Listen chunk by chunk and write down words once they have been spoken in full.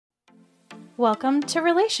Welcome to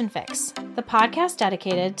Relation Fix, the podcast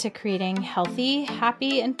dedicated to creating healthy,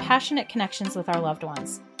 happy, and passionate connections with our loved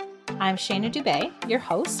ones. I'm Shayna Dubé, your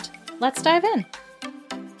host. Let's dive in.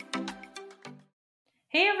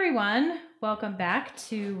 Hey everyone, welcome back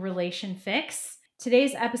to Relation Fix.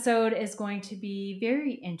 Today's episode is going to be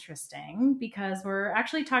very interesting because we're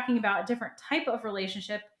actually talking about a different type of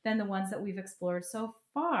relationship than the ones that we've explored so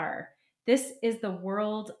far. This is the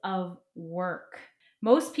world of work.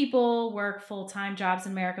 Most people work full-time jobs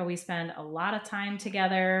in America. We spend a lot of time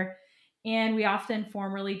together, and we often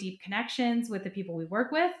form really deep connections with the people we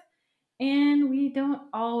work with. And we don't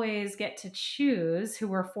always get to choose who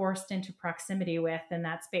we're forced into proximity with in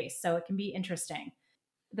that space. So it can be interesting.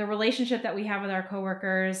 The relationship that we have with our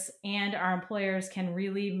coworkers and our employers can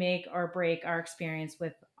really make or break our experience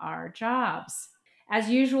with our jobs. As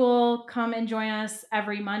usual, come and join us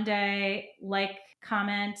every Monday. Like,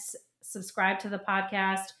 comment, subscribe to the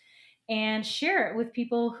podcast, and share it with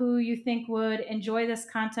people who you think would enjoy this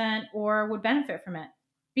content or would benefit from it.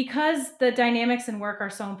 Because the dynamics in work are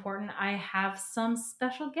so important, I have some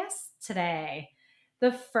special guests today.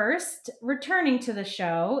 The first returning to the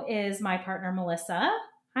show is my partner, Melissa.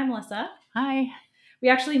 Hi, Melissa. Hi. We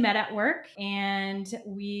actually met at work and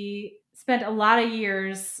we spent a lot of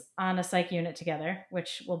years on a psych unit together,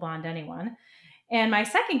 which will bond anyone. And my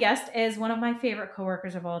second guest is one of my favorite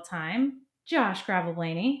coworkers of all time, Josh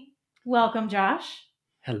Gravel-Blaney. Welcome, Josh.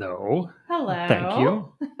 Hello. Hello. Thank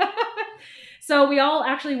you. So we all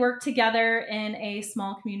actually work together in a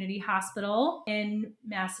small community hospital in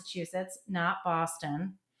Massachusetts, not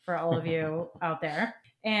Boston, for all of you out there.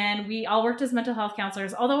 And we all worked as mental health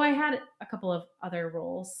counselors, although I had a couple of other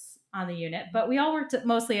roles on the unit, but we all worked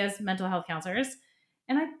mostly as mental health counselors.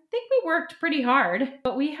 And I think we worked pretty hard,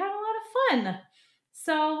 but we had a lot of fun.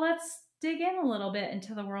 So let's dig in a little bit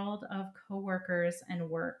into the world of coworkers and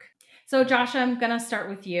work. So Josh, I'm going to start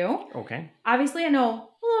with you. Okay. Obviously, I know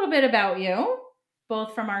a little bit about you,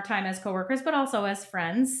 both from our time as coworkers, but also as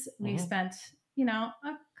friends. We spent, a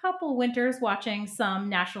couple winters watching some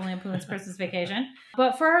National Lampoon's Christmas Vacation.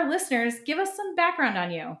 But for our listeners, give us some background on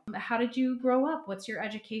you. How did you grow up? What's your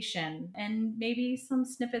education? And maybe some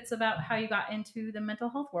snippets about how you got into the mental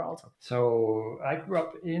health world. So I grew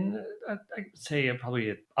up in, I'd say, probably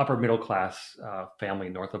an upper middle class family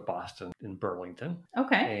north of Boston in Burlington.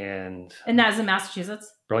 Okay. And that is in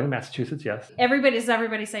Massachusetts? Burlington, Massachusetts, yes. Does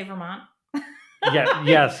everybody say Vermont? Yeah,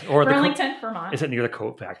 yes. Or Burlington, Vermont. Is it near the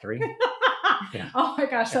coat factory? Yeah. Oh my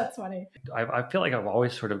gosh, that's funny. I feel like I've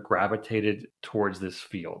always sort of gravitated towards this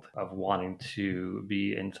field of wanting to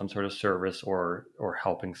be in some sort of service or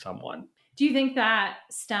helping someone. Do you think that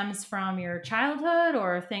stems from your childhood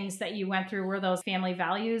or things that you went through? Were those family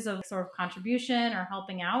values of sort of contribution or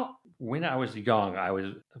helping out? When I was young, I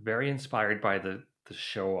was very inspired by the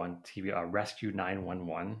show on TV, Rescue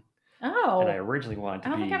 911. Oh. And I originally wanted to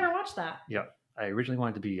I don't think I ever watched that. Yeah. I originally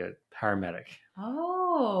wanted to be a paramedic.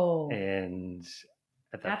 Oh. And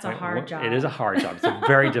at that That's point, a hard job. It is a hard job. It's a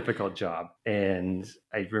very difficult job. And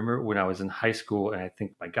I remember when I was in high school, and I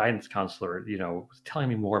think my guidance counselor, was telling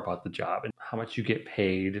me more about the job and how much you get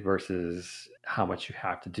paid versus how much you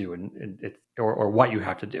have to do or what you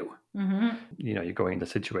have to do. Mm-hmm. You're going into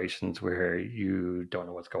situations where you don't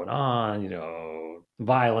know what's going on,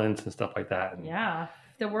 violence and stuff like that. And yeah.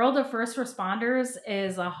 The world of first responders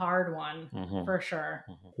is a hard one, for sure.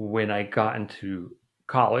 When I got into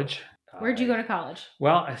college. Where'd you go to college?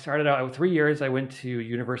 Well, I started out with 3 years. I went to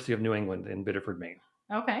University of New England in Biddeford, Maine.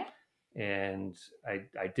 Okay. And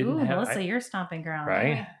I didn't have... Melissa, you're stomping ground.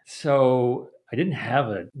 Right? So I didn't have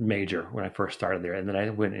a major when I first started there. And then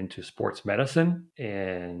I went into sports medicine,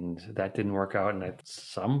 and that didn't work out. And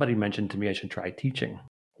somebody mentioned to me I should try teaching.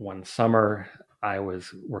 One summer, I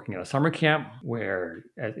was working at a summer camp where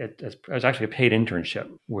it was actually a paid internship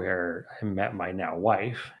where I met my now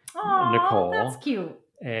wife, Nicole. That's cute.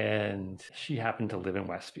 And she happened to live in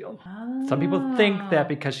Westfield. Oh. Some people think that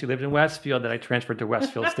because she lived in Westfield that I transferred to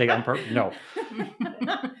Westfield State. No.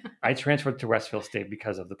 I transferred to Westfield State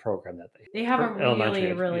because of the program that they have a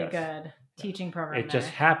really good teaching program. It just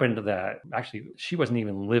happened that actually she wasn't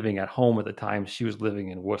even living at home at the time. She was living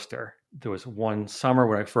in Worcester. There was one summer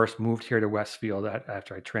when I first moved here to Westfield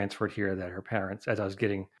after I transferred here that her parents, as I was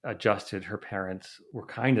getting adjusted, her parents were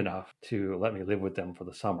kind enough to let me live with them for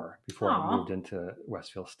the summer before I moved into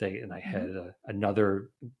Westfield State. And I had another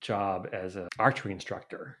job as an archery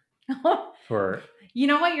instructor. You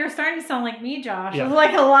know what? You're starting to sound like me, Josh. Yeah.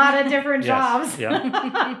 Like a lot of different jobs.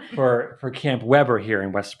 Yeah. for Camp Weber here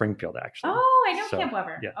in West Springfield, actually. Oh, I know Camp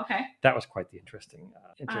Weber. Yeah. Okay. That was quite the interesting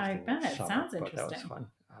I bet. It sounds interesting. That was fun.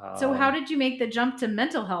 So how did you make the jump to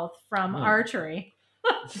mental health from archery?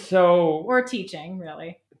 So Or teaching,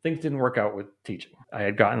 really. things didn't work out with teaching. I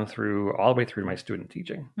had gotten through all the way through my student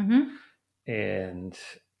teaching. Mm-hmm. And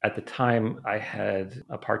at the time, I had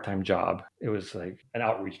a part-time job. It was like an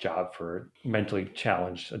outreach job for mentally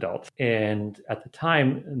challenged adults. And at the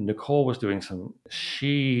time, Nicole was doing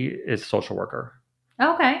she is a social worker.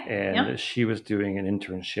 Okay. And Yep. she was doing an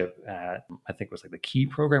internship at, I think it was like the Key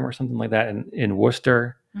program or something like that in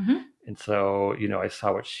Worcester. Mm-hmm. And so, I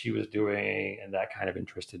saw what she was doing, and that kind of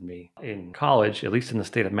interested me. In college, at least in the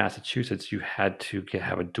state of Massachusetts, you had to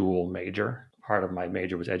have a dual major. Part of my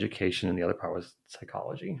major was education, and the other part was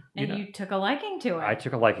psychology. And you took a liking to it. I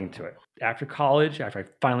took a liking to it. After college, after I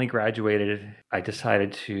finally graduated, I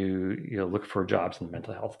decided to look for jobs in the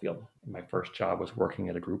mental health field. My first job was working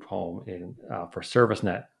at a group home for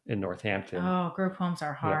ServiceNet in Northampton. Oh, group homes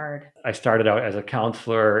are hard. Yeah. I started out as a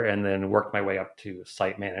counselor and then worked my way up to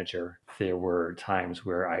site manager. There were times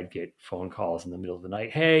where I'd get phone calls in the middle of the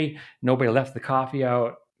night. Hey, nobody left the coffee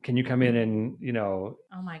out. Can you come in and, oh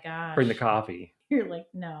my gosh, bring the coffee? You're like,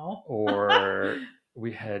 no. Or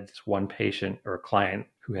we had one patient or a client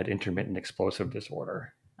who had intermittent explosive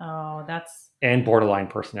disorder. Oh, and borderline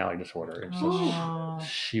personality disorder. And so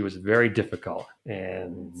she was very difficult,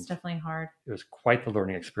 and it's definitely hard. It was quite the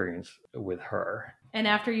learning experience with her. And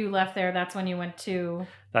after you left there, that's when you went to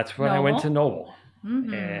That's when Noble? I went to Noble.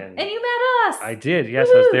 Mm-hmm. And you met us. I did, yes.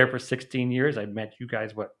 Woo! I was there for 16 years. I met you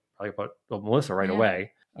guys, Melissa right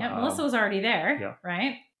away. Yeah, Melissa was already there,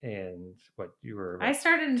 right? And you were... I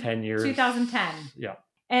started in 10 years. 2010. Yeah.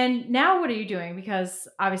 And now what are you doing? Because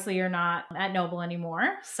obviously you're not at Noble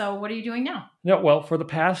anymore. So what are you doing now? No, well, for the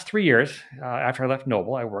past 3 years, after I left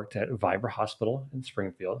Noble, I worked at Vibra Hospital in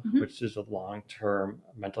Springfield, which is a long-term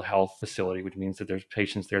mental health facility, which means that there's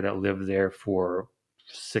patients there that live there for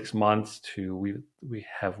 6 months to we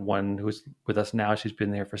have one who's with us now. She's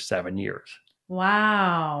been there for 7 years.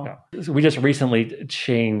 Wow. Yeah. So we just recently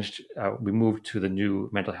changed. We moved to the new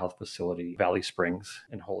mental health facility, Valley Springs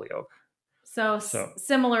in Holyoke. So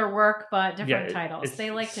similar work, but different titles. They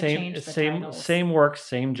like to change the titles. Same work,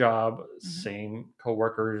 same job, same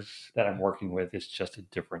coworkers that I'm working with. It's just a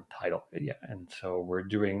different title. Yeah. And so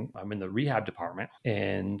I'm in the rehab department,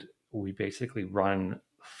 and we basically run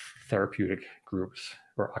therapeutic groups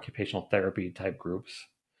or occupational therapy type groups.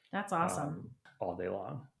 That's awesome. All day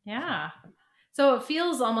long. Yeah. So it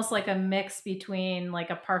feels almost like a mix between like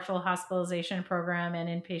a partial hospitalization program and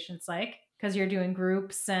inpatient psych, because you're doing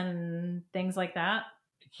groups and things like that.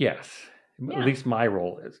 Yes. Yeah. At least my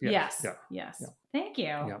role is. Yes. Yeah. Thank you.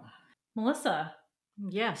 Yeah. Melissa.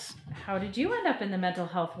 Yes. How did you end up in the mental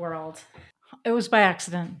health world? It was by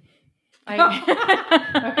accident.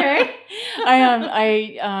 Okay.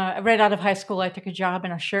 I right out of high school, I took a job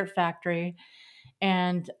in a shirt factory,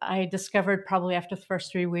 and I discovered probably after the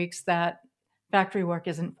first 3 weeks that factory work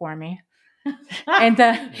isn't for me. And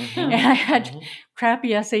I had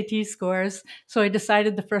crappy SAT scores, so I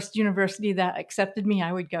decided the first university that accepted me,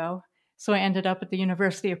 I would go. So I ended up at the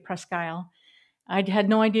University of Presque Isle. I had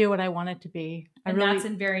no idea what I wanted to be. That's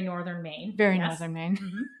in very northern Maine. Northern Maine.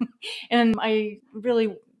 Mm-hmm. And I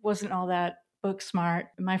really wasn't all that book smart.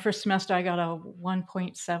 My first semester, I got a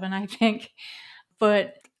 1.7, I think.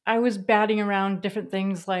 But I was batting around different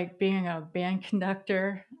things like being a band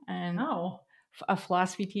conductor and a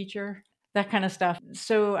philosophy teacher, that kind of stuff.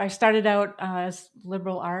 So I started out as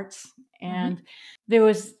liberal arts, and there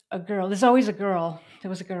was a girl. There's always a girl. There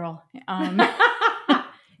was a girl.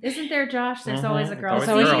 Isn't there, Josh? There's always a girl. There's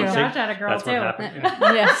always a girl. Josh had a girl That's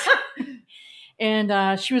too. Yes.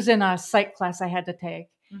 And she was in a psych class I had to take.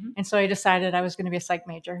 And so I decided I was going to be a psych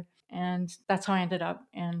major. And that's how I ended up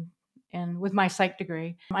and with my psych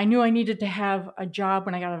degree. I knew I needed to have a job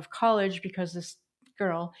when I got out of college because this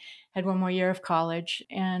girl had one more year of college.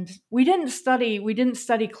 And we didn't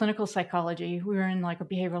study clinical psychology. We were in like a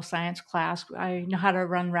behavioral science class. I know how to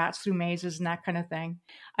run rats through mazes and that kind of thing.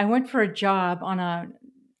 I went for a job on a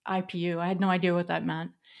IPU. I had no idea what that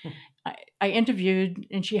meant. I interviewed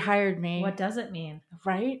and she hired me. What does it mean?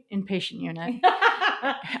 Right? Inpatient unit.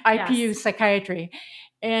 IPU psychiatry.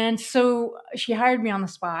 And so she hired me on the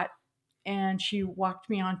spot, and she walked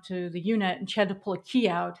me onto the unit, and she had to pull a key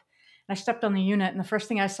out. And I stepped on the unit, and the first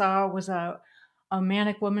thing I saw was a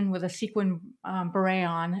manic woman with a sequin beret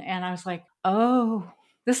on. And I was like, oh,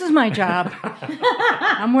 this is my job.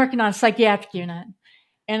 I'm working on a psychiatric unit.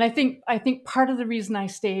 And I think part of the reason I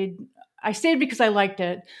stayed because I liked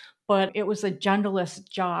it, but it was a genderless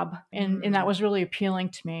job. And that was really appealing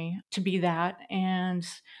to me to be that. And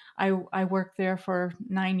I worked there for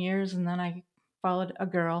 9 years, and then I followed a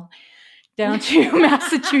girl down to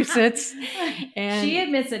Massachusetts. And she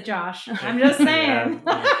admits it, Josh. I'm just saying.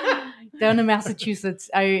 down in Massachusetts.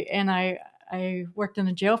 I worked in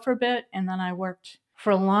the jail for a bit, and then I worked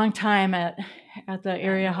for a long time at the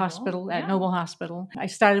area Noble. hospital, at Yeah. Noble Hospital. I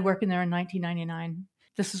started working there in 1999.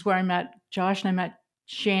 This is where I met Josh and I met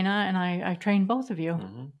Shayna, and I trained both of you.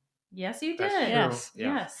 Mm-hmm. Yes, you That's did. true. Yes.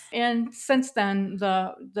 Yeah. Yes. And since then,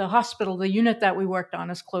 the hospital, the unit that we worked on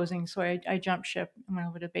is closing, so I jumped ship and went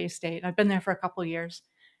over to Bay State. I've been there for a couple of years,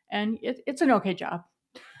 and it's an okay job.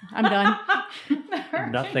 I'm done.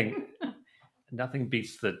 Nothing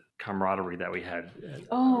beats the camaraderie that we had.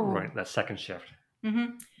 Right, that second shift.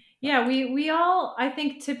 Mm-hmm. Yeah, we all, I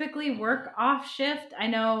think, typically work off shift. I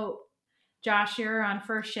know, Josh, you're on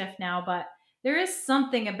first shift now, but there is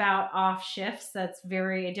something about off shifts that's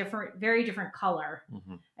very different color.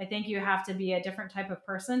 Mm-hmm. I think you have to be a different type of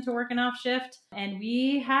person to work an off shift. And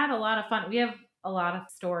we had a lot of fun. We have a lot of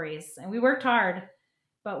stories, and we worked hard,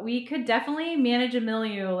 but we could definitely manage a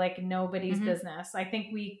milieu like nobody's business. I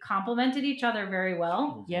think we complemented each other very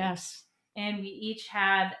well. Yes. And we each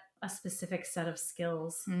had a specific set of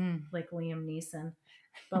skills, like Liam Neeson,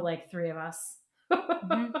 but like three of us.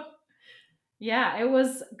 Yeah, it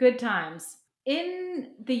was good times.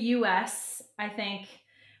 In the US, I think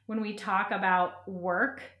when we talk about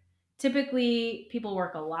work, typically people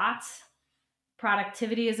work a lot.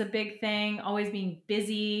 Productivity is a big thing, always being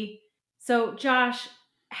busy. So, Josh,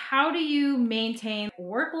 how do you maintain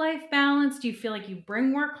work-life balance? Do you feel like you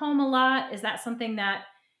bring work home a lot? Is that something that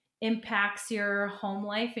impacts your home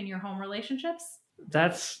life and your home relationships?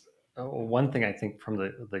 That's one thing I think from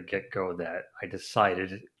the get-go that I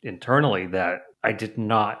decided internally that I did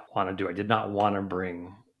not want to do. I did not want to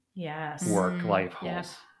bring work life home.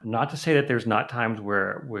 Yes. Not to say that there's not times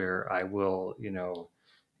where I will,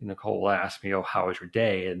 Nicole will ask me, "Oh, how was your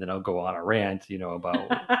day?" And then I'll go on a rant,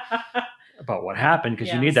 about what happened,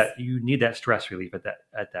 because you need that stress relief at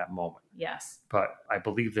that moment. Yes. But I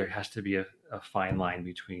believe there has to be a fine line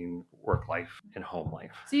between work life and home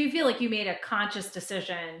life. So you feel like you made a conscious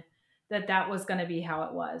decision that was going to be how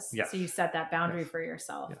it was. Yes. So you set that boundary for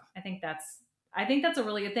yourself. Yes. I think that's a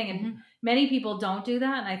really good thing. And many people don't do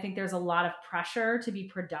that. And I think there's a lot of pressure to be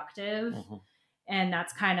productive. And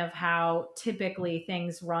that's kind of how typically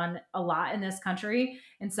things run a lot in this country.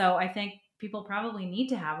 And so I think people probably need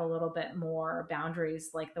to have a little bit more boundaries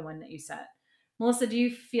like the one that you set. Melissa, do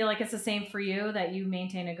you feel like it's the same for you, that you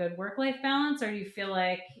maintain a good work-life balance, or do you feel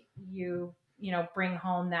like you bring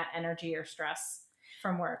home that energy or stress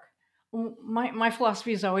from work? My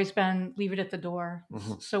philosophy has always been leave it at the door.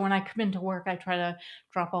 So when I come into work, I try to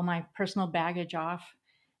drop all my personal baggage off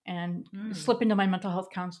and slip into my mental health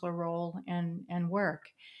counselor role and work.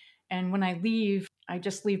 And when I leave, I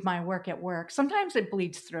just leave my work at work. Sometimes it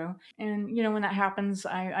bleeds through. And, when that happens,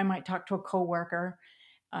 I might talk to a coworker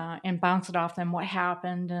and bounce it off them, what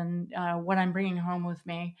happened and what I'm bringing home with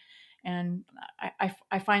me. And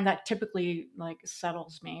I find that typically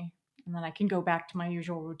settles me, and then I can go back to my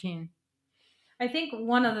usual routine. I think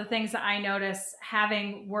one of the things that I notice,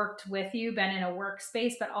 having worked with you, been in a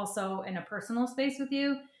workspace, but also in a personal space with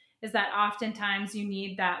you, is that oftentimes you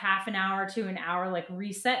need that half an hour to an hour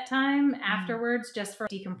reset time afterwards, just for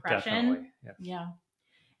decompression. Definitely. Yes. Yeah.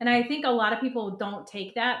 And I think a lot of people don't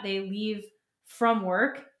take that. They leave from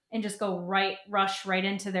work and just rush right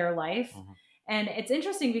into their life. And it's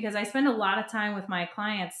interesting because I spend a lot of time with my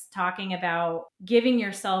clients talking about giving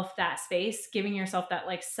yourself that space, giving yourself that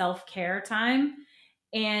self-care time.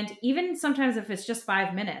 And even sometimes if it's just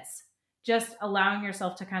 5 minutes, just allowing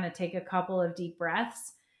yourself to kind of take a couple of deep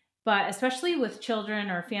breaths. But especially with children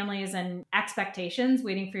or families and expectations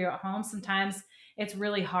waiting for you at home, sometimes it's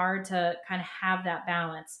really hard to kind of have that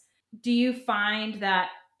balance. Do you find that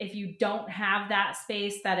if you don't have that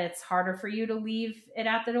space, that it's harder for you to leave it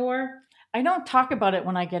at the door? I don't talk about it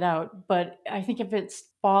when I get out, but I think if it's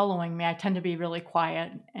following me, I tend to be really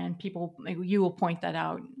quiet, and you will point that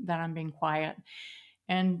out, that I'm being quiet.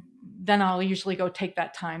 And then I'll usually go take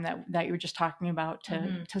that time that you were just talking about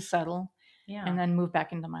to settle, and then move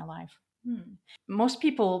back into my life. Most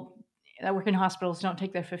people that work in hospitals don't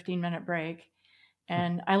take their 15-minute break.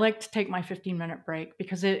 And I like to take my 15-minute break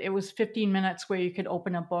because it was 15 minutes where you could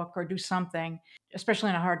open a book or do something,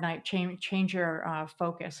 especially on a hard night, change your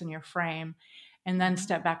focus and your frame, and then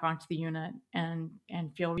step back onto the unit and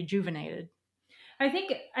feel rejuvenated. I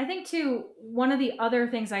think too, one of the other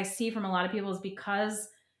things I see from a lot of people is because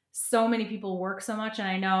so many people work so much, and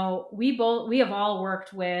I know we have all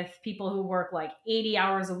worked with people who work 80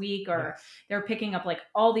 hours a week, or they're picking up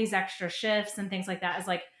all these extra shifts and things like that. Is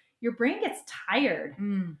your brain gets tired.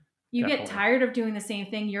 You Definitely. get tired of doing the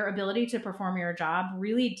same thing. Your ability to perform your job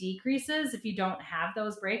really decreases if you don't have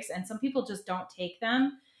those breaks. And some people just don't take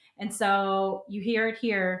them. And so you hear it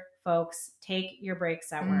here folks, take your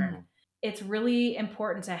breaks at work. It's really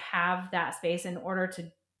important to have that space in order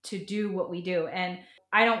to do what we do. And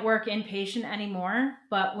I don't work inpatient anymore,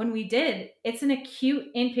 but when we did, it's an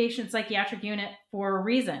acute inpatient psychiatric unit for a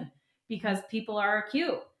reason, because people are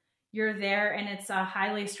acute. You're there and it's a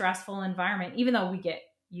highly stressful environment, even though we get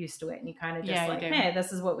used to it and you kind of just hey,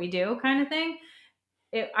 this is what we do kind of thing.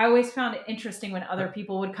 I always found it interesting when other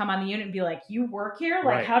people would come on the unit and be like, you work here?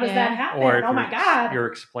 Like, how does that happen? Or oh my God. You're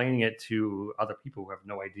explaining it to other people who have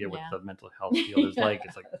no idea what the mental health field is like.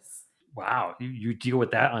 It's like, wow, you deal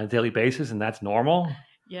with that on a daily basis and that's normal?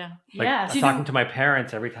 Yeah. Like, I'm talking to my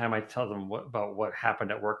parents every time I tell them about what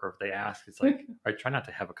happened at work, or if they ask, it's like, I try not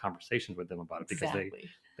to have a conversation with them about it because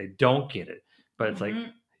they don't get it. But it's like,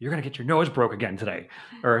 you're going to get your nose broke again today.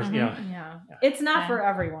 Or, It's not for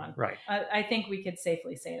everyone. Right. I think we could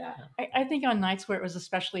safely say that. I think on nights where it was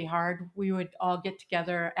especially hard, we would all get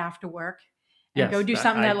together after work and go do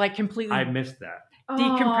something that like completely... I missed that.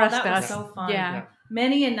 Decompressed that us. Was so fun. Yeah.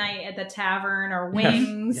 Many a night at the tavern or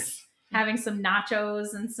Wings, having some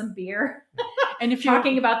nachos and some beer. And if you're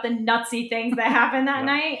talking about the nutsy things that happened that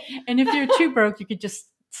night. And if you're too broke, you could just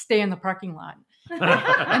stay in the parking lot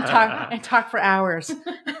and talk for hours.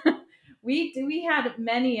 We had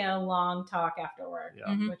many a long talk after work,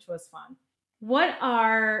 which was fun. What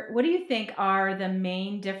do you think are the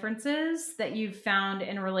main differences that you've found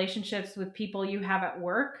in relationships with people you have at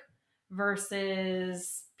work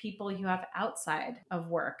versus people you have outside of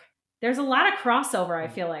work? There's a lot of crossover, I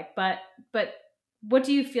feel like, but what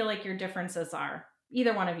do you feel like your differences are?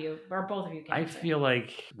 Either one of you or both of you can answer. Feel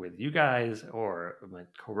like with you guys or my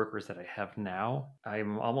coworkers that I have now,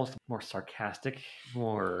 I'm almost more sarcastic,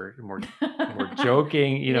 more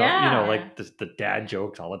joking, you know, like the dad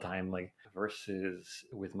jokes all the time, like, versus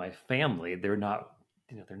with my family, they're not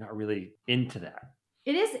really into that.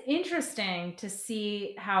 It is interesting to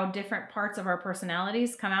see how different parts of our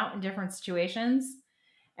personalities come out in different situations.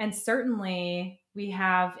 And certainly we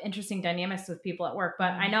have interesting dynamics with people at work,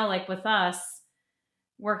 but I know like with us,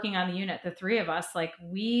 working on the unit, the three of us, like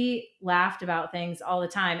we laughed about things all the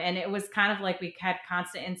time. And it was kind of like we had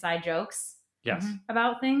constant inside jokes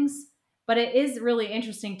about things. But it is really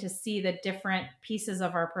interesting to see the different pieces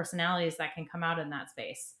of our personalities that can come out in that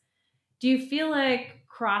space. Do you feel like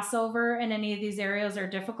crossover in any of these areas are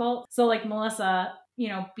difficult? So like Melissa,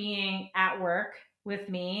 being at work with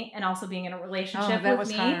me and also being in a relationship that with was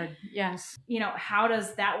me. Hard. Yes. How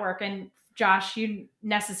does that work? And Josh, you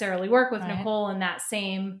necessarily work with Nicole in that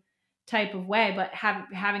same type of way, but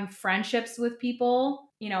having friendships with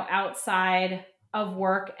people, outside of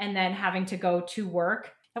work and then having to go to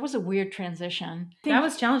work. That was a weird transition. That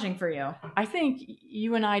was challenging for you. I think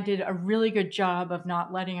you and I did a really good job of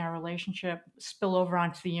not letting our relationship spill over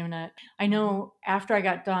onto the unit. I know after I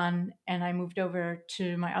got done and I moved over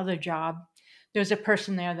to my other job, there was a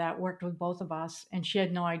person there that worked with both of us and she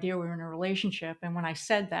had no idea we were in a relationship. And when I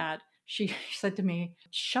said that, she said to me,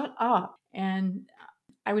 "Shut up." And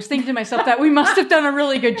I was thinking to myself that we must have done a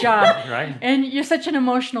really good job. Right. And you're such an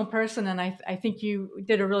emotional person. And I think you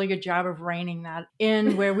did a really good job of reining that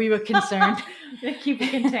in where we were concerned. Keep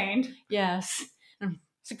it contained. Yes. I'm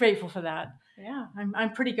so grateful for that. Yeah.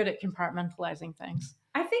 I'm pretty good at compartmentalizing things.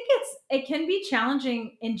 I think it can be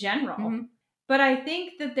challenging in general, but I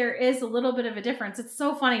think that there is a little bit of a difference. It's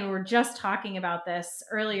so funny. We were just talking about this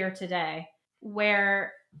earlier today,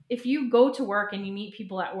 where if you go to work and you meet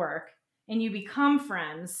people at work and you become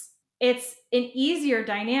friends, it's an easier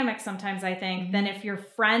dynamic sometimes, I think, than if you're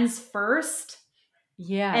friends first.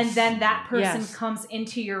 Yes. And then that person comes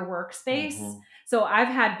into your workspace. So I've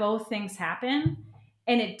had both things happen.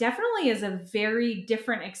 And it definitely is a very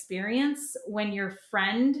different experience when your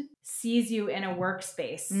friend sees you in a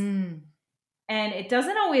workspace. And it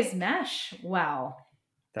doesn't always mesh well.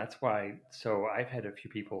 That's why. So I've had a few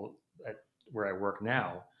people where I work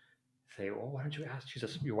now say, "Well, why don't you ask?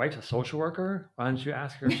 Your wife's a social worker. Why don't you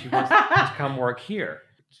ask her if she wants to come work here?"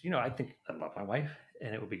 I think I love my wife,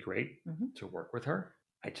 and it would be great to work with her.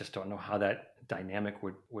 I just don't know how that dynamic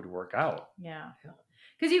would work out. Yeah,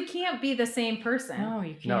 because you can't be the same person. No,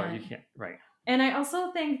 you can't. No, you can't. Right. And I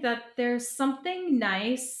also think that there's something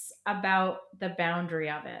nice about the boundary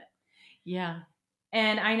of it. Yeah.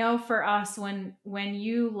 And I know for us, when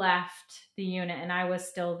you left the unit and I was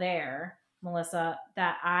still there, Melissa,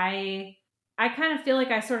 that I kind of feel like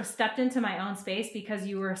I sort of stepped into my own space because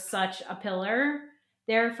you were such a pillar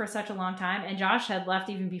there for such a long time. And Josh had left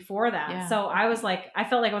even before that. Yeah. So I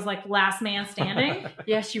felt like I was like last man standing.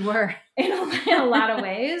 Yes, you were. In a lot of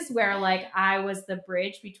ways, where like I was the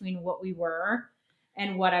bridge between what we were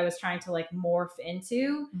and what I was trying to like morph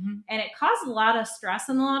into. Mm-hmm. And it caused a lot of stress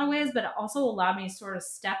in a lot of ways, but it also allowed me to sort of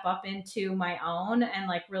step up into my own and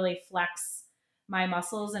like really flex my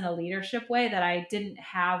muscles in a leadership way that I didn't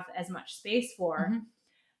have as much space for. Mm-hmm.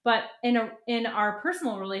 But in our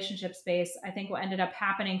personal relationship space, I think what ended up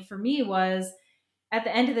happening for me was at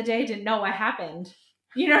the end of the day, didn't know what happened.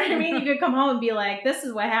 You know what I mean? You could come home and be like, this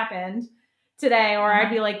is what happened today. Or I'd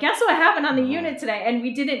be like, guess what happened on the unit today? And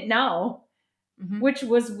we didn't know, which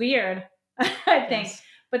was weird, I think. Yes.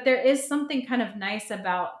 But there is something kind of nice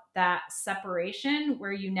about that separation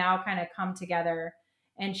where you now kind of come together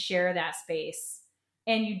and share that space.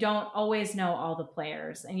 And you don't always know all the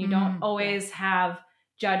players, and you don't always have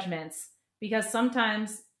judgments, because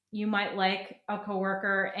sometimes you might like a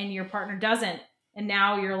coworker and your partner doesn't. And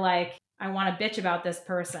now you're like, I want to bitch about this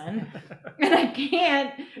person and I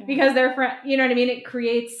can't because they're friends. You know what I mean? It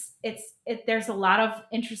creates, there's a lot of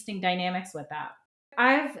interesting dynamics with that.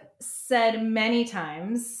 I've said many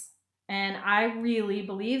times, and I really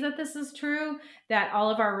believe that this is true, that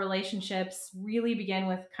all of our relationships really begin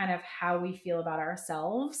with kind of how we feel about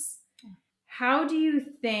ourselves. How do you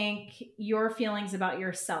think your feelings about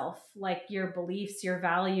yourself, like your beliefs, your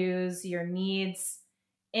values, your needs,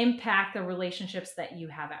 impact the relationships that you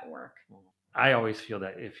have at work? I always feel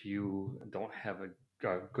that if you don't have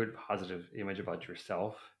a good positive image about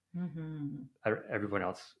yourself, everyone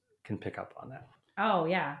else can pick up on that. Oh,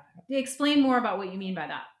 yeah. Explain more about what you mean by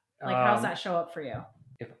that. Like, how does that show up for you?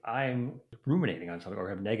 If I'm ruminating on something or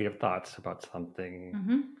have negative thoughts about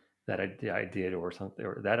something that I did or something,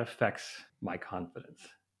 or that affects my confidence.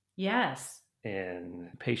 Yes. And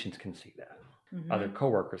patients can see that. Other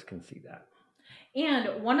coworkers can see that.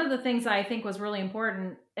 And one of the things I think was really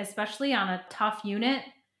important, especially on a tough unit,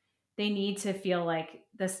 they need to feel like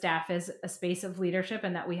the staff is a space of leadership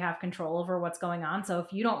and that we have control over what's going on. So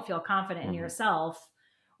if you don't feel confident in yourself,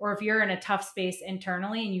 or if you're in a tough space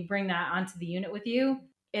internally and you bring that onto the unit with you,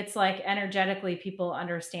 it's like energetically people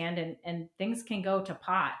understand and things can go to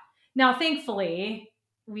pot. Now, thankfully,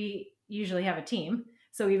 we usually have a team.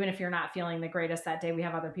 So even if you're not feeling the greatest that day, we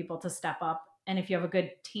have other people to step up. And if you have a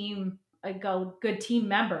good team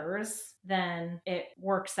members, then it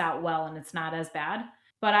works out well and it's not as bad.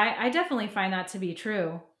 But I definitely find that to be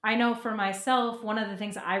true. I know for myself, one of the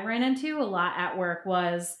things I ran into a lot at work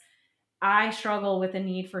was I struggle with the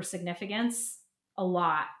need for significance a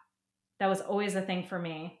lot. That was always a thing for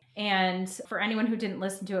me. And for anyone who didn't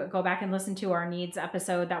listen to it, go back and listen to our needs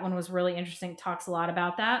episode. That one was really interesting. It talks a lot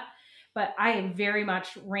about that. But I very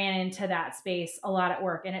much ran into that space a lot at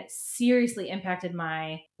work, and it seriously impacted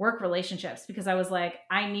my work relationships because I was like,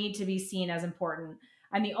 I need to be seen as important.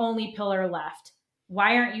 I'm the only pillar left.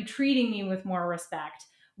 Why aren't you treating me with more respect?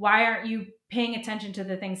 Why aren't you paying attention to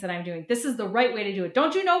the things that I'm doing? This is the right way to do it.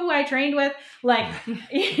 Don't you know who I trained with? Like, do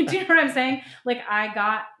you know what I'm saying? Like, I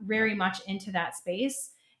got very much into that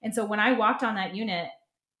space. And so when I walked on that unit,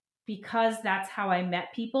 because that's how I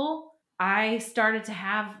met people, I started to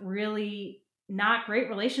have really not great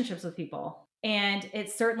relationships with people. And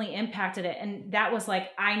it certainly impacted it. And that was like,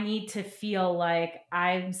 I need to feel like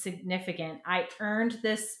I'm significant. I earned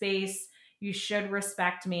this space. You should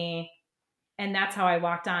respect me. And that's how I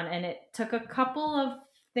walked on. And it took a couple of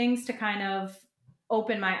things to kind of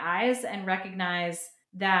open my eyes and recognize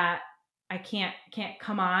that I can't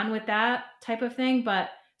come on with that type of thing. But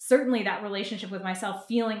certainly that relationship with myself,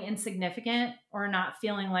 feeling insignificant or not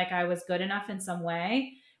feeling like I was good enough in some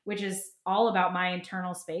way, which is all about my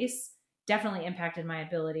internal space, definitely impacted my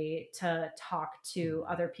ability to talk to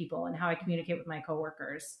other people and how I communicate with my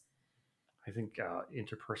coworkers. I think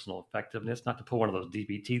interpersonal effectiveness, not to pull one of those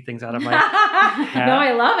DBT things out of my hat. No,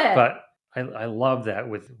 I love it. But I love that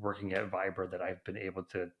with working at Vibra that I've been able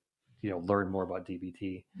to, learn more about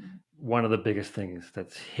DBT. One of the biggest things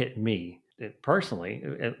that's hit me personally,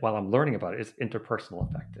 while I'm learning about it, is interpersonal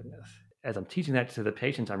effectiveness. As I'm teaching that to the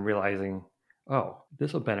patients, I'm realizing, oh,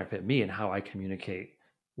 this will benefit me in how I communicate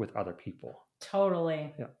with other people.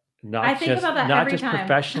 Totally. Yeah. I think about that every time.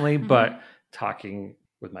 Professionally, but talking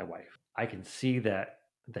with my wife. I can see that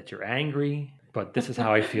you're angry, but this is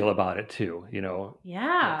how I feel about it too.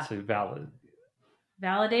 Yeah. It's a validation.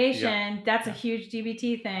 Yeah. That's a huge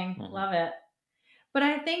DBT thing. Love it. But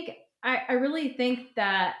I think, I really think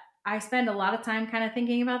that I spend a lot of time kind of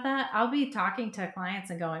thinking about that. I'll be talking to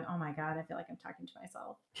clients and going, oh my God, I feel like I'm talking to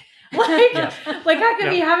myself. Like I could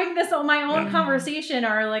be having this on my own conversation,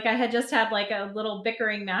 or like I had just had like a little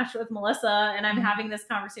bickering match with Melissa and I'm having this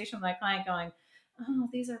conversation with my client going, oh,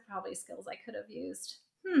 these are probably skills I could have used.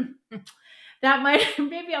 that might,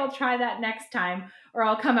 maybe I'll try that next time, or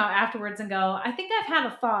I'll come out afterwards and go, I think I've had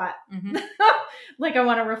a thought. Mhm. Like I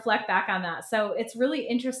want to reflect back on that. So it's really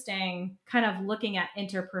interesting kind of looking at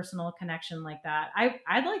interpersonal connection like that.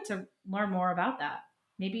 I'd like to learn more about that.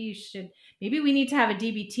 Maybe we need to have a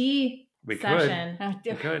DBT session.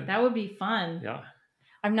 We could. That would be fun. Yeah.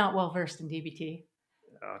 I'm not well versed in DBT.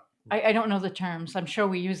 Uh, I don't know the terms. I'm sure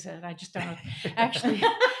we use it. I just don't know. Actually,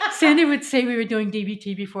 Sandy would say we were doing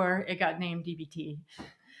DBT before it got named DBT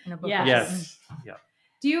in a book. Yes. Yes. Yeah.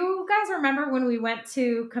 Do you guys remember when we went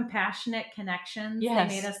to Compassionate Connections? Yes.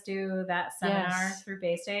 They made us do that seminar Yes. through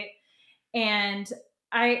Baystate. And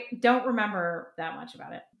I don't remember that much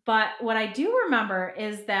about it. But what I do remember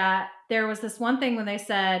is that there was this one thing when they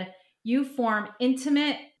said, you form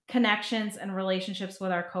intimate connections and relationships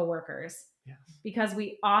with our coworkers. Yes. Because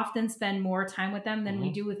we often spend more time with them than we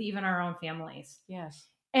Mhm. do with even our own families. Yes.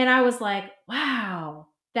 And I was like, wow,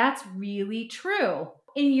 that's really true.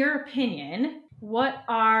 In your opinion, what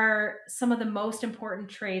are some of the most important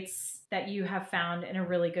traits that you have found in a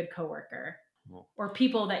really good coworker, or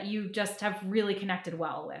people that you just have really connected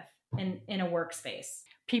well with in a workspace?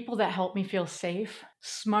 People that help me feel safe,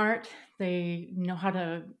 smart. They know how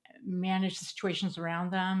to manage the situations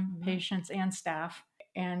around them, Mhm. patients and staff.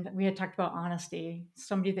 And we had talked about honesty,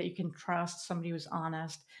 somebody that you can trust, somebody who's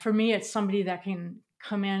honest. For me, it's somebody that can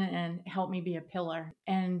come in and help me be a pillar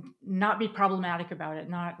and not be problematic about it,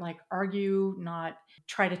 not like argue, not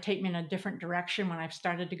try to take me in a different direction when I've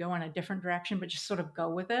started to go in a different direction, but just sort of go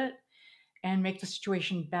with it and make the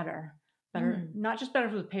situation better. Not just better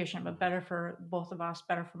for the patient, but better for both of us,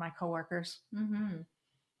 better for my coworkers. Mm-hmm.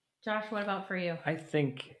 Josh, what about for you? I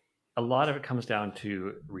think a lot of it comes down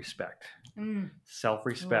to respect,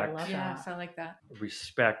 self-respect. Ooh, I love that. Yes, I like that.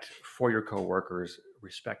 Respect for your coworkers,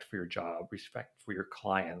 respect for your job, respect for your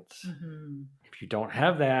clients. Mm-hmm. If you don't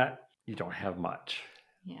have that, you don't have much.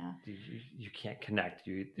 Yeah. You can't connect.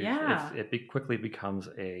 Yeah. It quickly becomes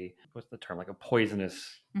what's the term, like a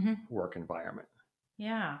poisonous work environment.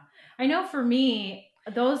 Yeah. I know for me,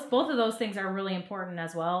 both of those things are really important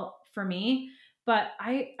as well for me. But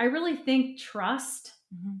I really think trust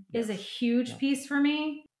is a huge piece for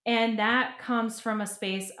me. And that comes from a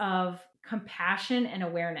space of compassion and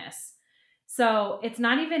awareness. So it's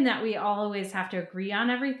not even that we always have to agree on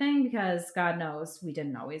everything, because God knows we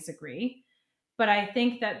didn't always agree. But I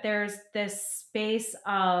think that there's this space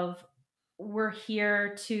of we're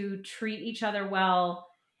here to treat each other well.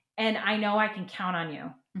 And I know I can count on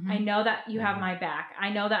you. I know that you have my back. I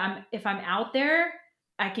know that if I'm out there,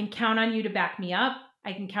 I can count on you to back me up.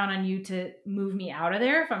 I can count on you to move me out of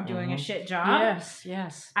there if I'm doing a shit job.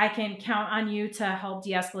 Yes. I can count on you to help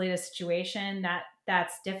de-escalate a situation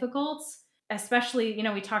that's difficult. Especially,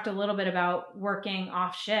 we talked a little bit about working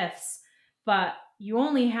off shifts, but you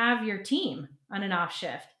only have your team on an off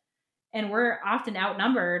shift. And we're often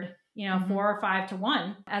outnumbered, 4 or 5 to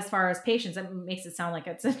 1 as far as patients. It makes it sound like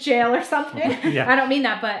it's a jail or something. Yeah. I don't mean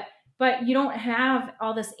that, but you don't have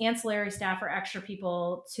all this ancillary staff or extra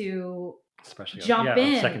people to especially jump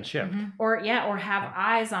in second shift or have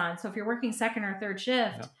eyes on. So if you're working second or third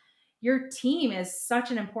shift, your team is such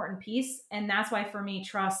an important piece. And that's why for me,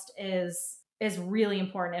 trust is really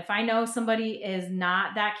important. If I know somebody is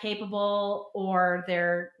not that capable or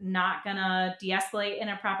they're not gonna de-escalate in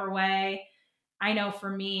a proper way, I know for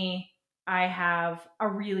me, I have a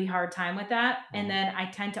really hard time with that. And then I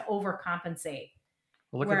tend to overcompensate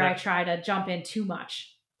where I try to jump in too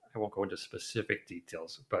much. I won't go into specific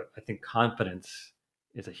details, but I think confidence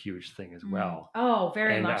is a huge thing as well. Oh,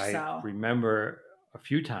 very and much I so. remember a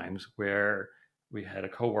few times where we had a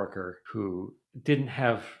coworker who didn't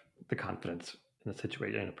have the confidence in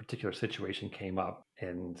a particular situation came up,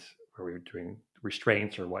 and where we were doing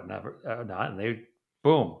restraints or whatnot, and they,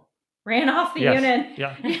 boom, ran off the unit.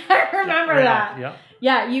 Yeah. I remember that. Off,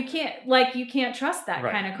 yeah. You can't trust that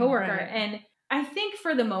kind of coworker. Right. And I think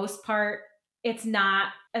for the most part, it's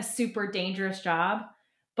not a super dangerous job,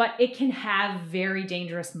 but it can have very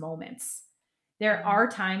dangerous moments. There are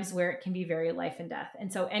times where it can be very life and death.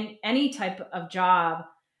 And so any type of job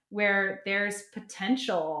where there's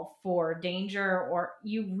potential for danger, or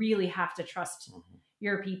you really have to trust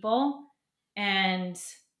your people. And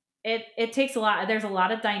it takes a lot. There's a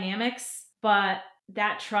lot of dynamics, but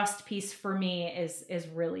that trust piece for me is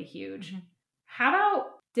really huge. How about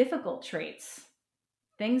difficult traits?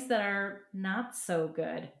 Things that are not so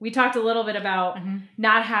good. We talked a little bit about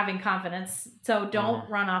not having confidence. So don't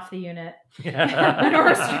run off the unit or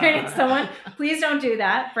restraining someone. Please don't do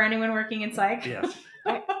that for anyone working in psych. Yes.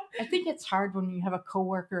 I think it's hard when you have a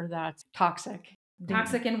coworker that's toxic.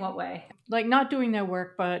 Toxic in what way? Like not doing their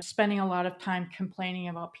work, but spending a lot of time complaining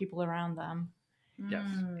about people around them Yes.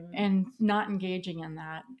 and not engaging in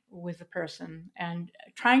that with the person and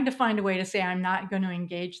trying to find a way to say, I'm not going to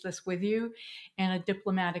engage this with you in a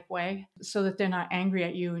diplomatic way so that they're not angry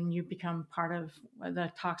at you and you become part of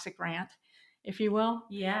the toxic rant, if you will.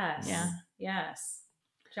 Yes. Yeah. Yes.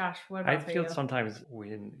 Josh, what about I for feel you?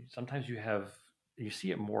 sometimes you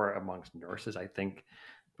see it more amongst nurses, I think,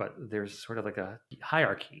 but there's sort of like a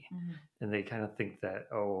hierarchy, and they kind of think that,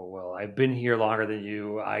 oh, well, I've been here longer than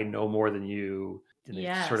you, I know more than you, and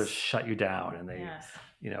they sort of shut you down, and they,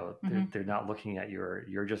 they're not looking at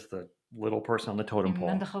you're just the little person on the totem pole.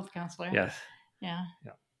 Mental health counselor. Yes. Yeah.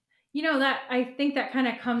 That I think that kind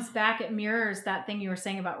of comes back, it mirrors that thing you were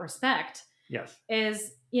saying about respect. Yes.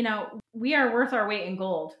 Is, we are worth our weight in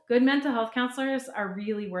gold. Good mental health counselors are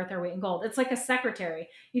really worth their weight in gold. It's like a secretary.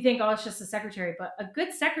 You think, oh, it's just a secretary, but a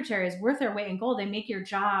good secretary is worth their weight in gold. They make your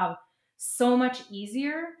job so much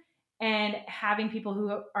easier, and having people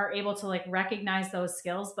who are able to like recognize those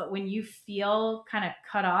skills. But when you feel kind of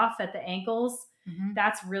cut off at the ankles,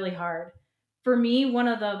 that's really hard. For me, one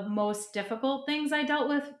of the most difficult things I dealt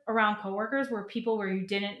with around coworkers were people where you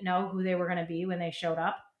didn't know who they were going to be when they showed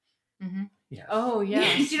up. Yes. Oh,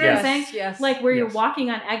 yes. Do you know what I'm saying? Yes. Like where you're walking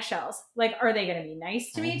on eggshells. Like, are they going to be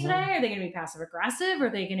nice to me today? Are they going to be passive aggressive? Are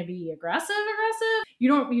they going to be aggressive? You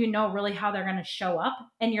don't even know really how they're going to show up.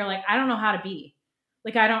 And you're like, I don't know how to be.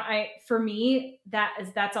 Like, for me,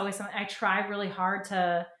 that's always something I try really hard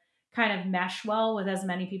to kind of mesh well with as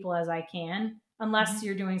many people as I can, unless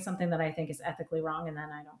you're doing something that I think is ethically wrong. And then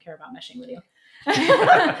I don't care about meshing with you,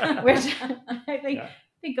 which I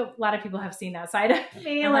think a lot of people have seen that side of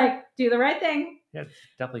me, like do the right thing. Yeah, it's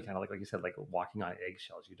definitely kind of like you said, like walking on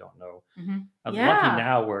eggshells. You don't know. I'm Yeah. lucky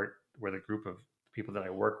now where the group of people that I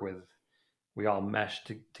work with, we all mesh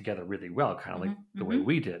together really well, kind of like the way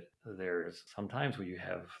we did. There's sometimes where you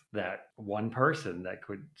have that one person that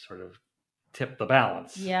could sort of tip the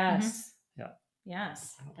balance. Yes. Yeah.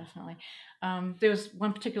 Yes. Definitely. There was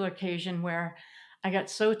one particular occasion where I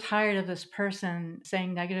got so tired of this person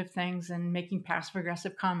saying negative things and making passive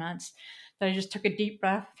aggressive comments that I just took a deep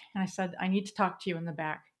breath and I said, I need to talk to you in the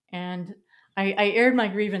back. And I aired my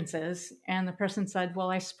grievances, and the person said,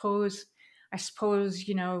 well, I suppose,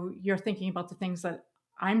 you're thinking about the things that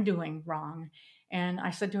I'm doing wrong. And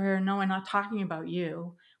I said to her, no, I'm not talking about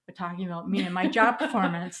you. We're talking about me and my job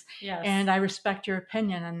performance. Yes. And I respect your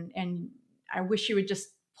opinion. And I wish you would just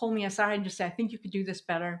pull me aside and just say, I think you could do this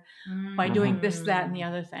better by doing this, that, and the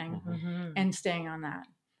other thing, and staying on that.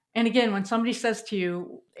 And again, when somebody says to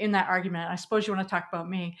you in that argument, I suppose you want to talk about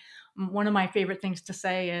me, one of my favorite things to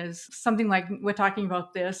say is something like, we're talking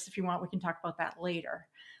about this. If you want, we can talk about that later.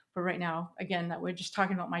 But right now, again, that we're just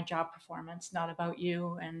talking about my job performance, not about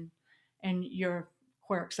you and your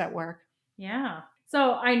quirks at work. Yeah.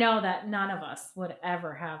 So I know that none of us would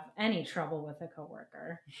ever have any trouble with a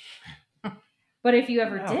coworker. But if you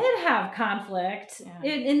ever did have conflict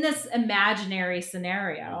in this imaginary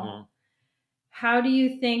scenario, how do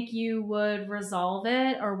you think you would resolve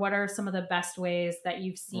it? Or what are some of the best ways that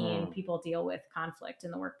you've seen people deal with conflict in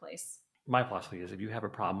the workplace? My philosophy is, if you have a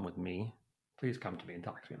problem with me, please come to me and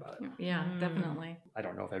talk to me about it. Yeah, definitely. I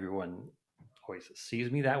don't know if everyone always sees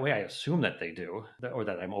me that way. I assume that they do, or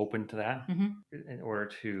that I'm open to that. In order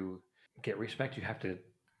to get respect, you have to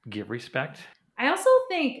give respect. I also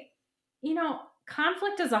think,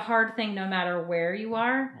 conflict is a hard thing no matter where you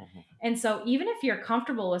are. And so even if you're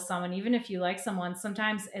comfortable with someone, even if you like someone,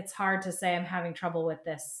 sometimes it's hard to say, I'm having trouble with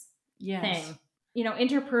this thing.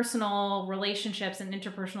 Interpersonal relationships and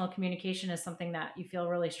interpersonal communication is something that you feel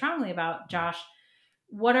really strongly about. Josh,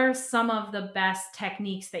 what are some of the best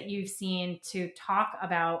techniques that you've seen to talk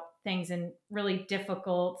about things in really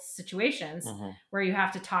difficult situations where you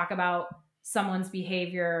have to talk about someone's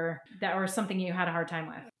behavior or something you had a hard time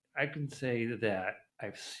with? I can say that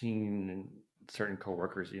I've seen certain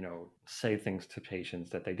coworkers, say things to patients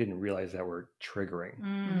that they didn't realize that were triggering.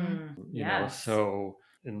 You know, so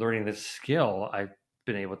in learning this skill, I've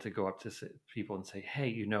been able to go up to people and say,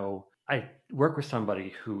 hey, I work with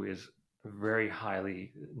somebody who is very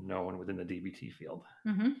highly known within the DBT field.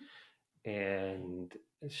 And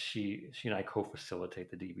she and I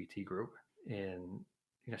co-facilitate the DBT group. And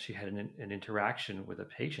she had an interaction with a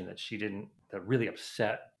patient that really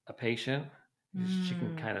upset a patient. She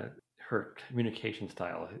can her communication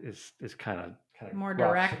style is kind of more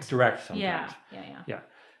direct sometimes. Yeah.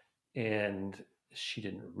 And she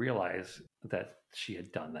didn't realize that she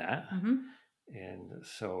had done that. And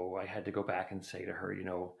so I had to go back and say to her,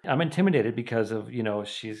 I'm intimidated because of,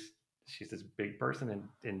 she's she's this big person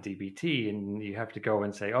in DBT, and you have to go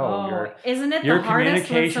and say, oh, isn't it your the hardest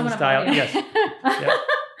communication style? Yes. Yeah.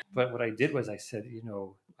 But what I did was I said,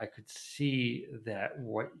 I could see that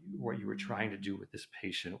what you were trying to do with this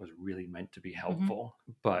patient was really meant to be helpful,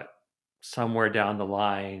 but somewhere down the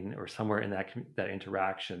line or somewhere in that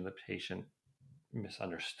interaction, the patient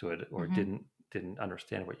misunderstood or didn't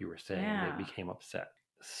understand what you were saying. And they became upset.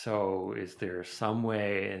 So is there some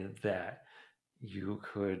way that you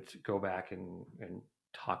could go back and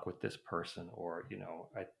talk with this person, or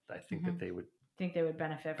I think that they would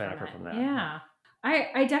benefit from that. Yeah.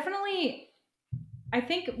 I definitely, I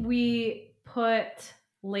think we put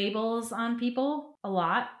labels on people a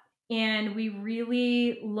lot, and we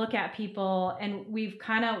really look at people, and we've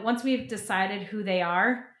once we've decided who they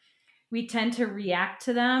are, we tend to react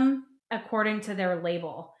to them according to their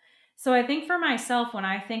label. So I think for myself, when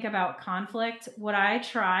I think about conflict, what I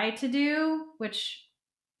try to do, which,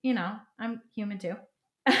 I'm human too,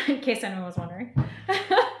 in case anyone was wondering,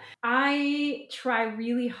 I try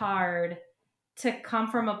really hard to come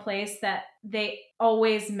from a place that they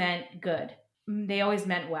always meant good. They always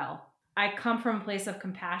meant well. I come from a place of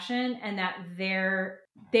compassion, and that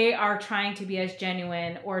they are trying to be as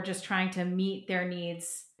genuine or just trying to meet their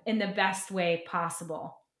needs in the best way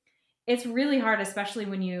possible. It's really hard, especially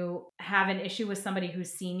when you have an issue with somebody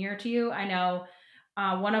who's senior to you. I know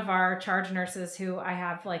one of our charge nurses, who I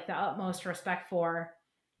have like the utmost respect for,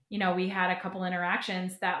 we had a couple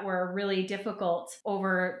interactions that were really difficult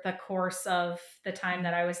over the course of the time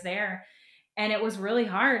that I was there. And it was really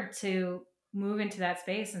hard to move into that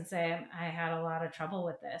space and say, I had a lot of trouble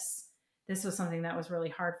with this. This was something that was really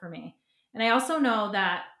hard for me. And I also know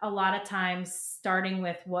that a lot of times starting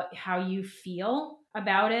with how you feel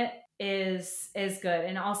about it is good.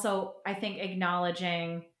 And also, I think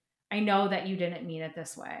acknowledging, I know that you didn't mean it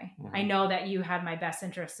this way. I know that you had my best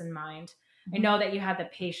interests in mind. I know that you had the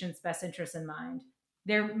patient's best interest in mind.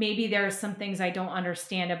 Maybe there are some things I don't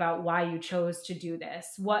understand about why you chose to do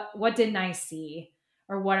this. What didn't I see,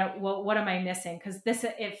 or what am I missing? Because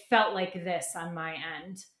it felt like this on my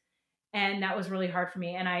end, and that was really hard for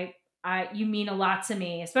me. And you mean a lot to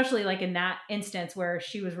me, especially like in that instance where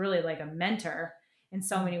she was really like a mentor in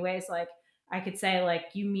so many ways. Like I could say, like,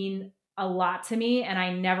 you mean a lot to me, and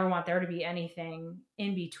I never want there to be anything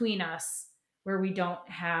in between us where we don't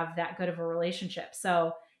have that good of a relationship.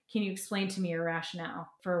 So can you explain to me your rationale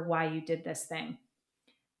for why you did this thing?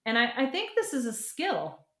 And I think this is a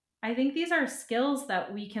skill. I think these are skills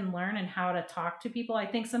that we can learn, and how to talk to people. I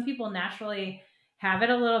think some people naturally have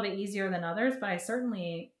it a little bit easier than others, but I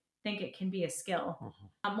certainly think it can be a skill.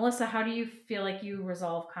 Melissa, how do you feel like you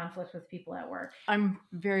resolve conflict with people at work? I'm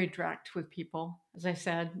very direct with people. As I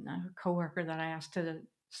said, a coworker that I asked to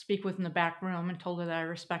speak with in the back room and told her that I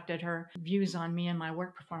respected her views on me and my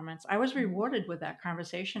work performance. I was rewarded with that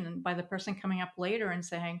conversation, and by the person coming up later and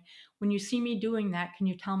saying, when you see me doing that, can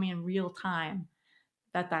you tell me in real time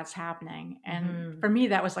that that's happening? And for me,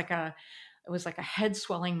 that was like it was like a head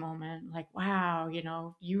swelling moment. Like, wow,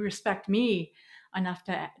 you respect me enough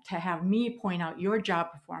to have me point out your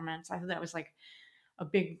job performance. I thought that was like a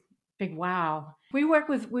big wow. We work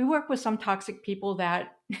with some toxic people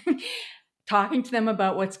that talking to them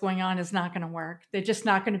about what's going on is not going to work. They're just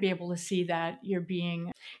not going to be able to see that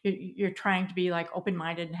you're trying to be like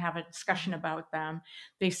open-minded and have a discussion about them.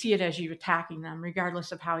 They see it as you attacking them,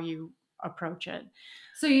 regardless of how you approach it.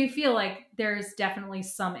 So you feel like there's definitely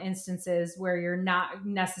some instances where you're not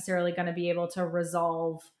necessarily going to be able to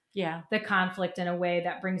resolve the conflict in a way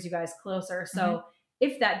that brings you guys closer. So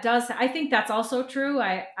if that does, I think that's also true.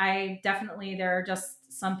 I definitely, there are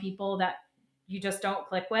just some people that you just don't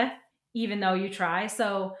click with, even though you try.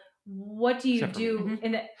 So what do you do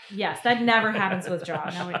yes, that never happens with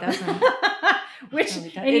Josh. No, it doesn't.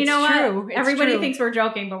 And you know true. what? Everybody thinks we're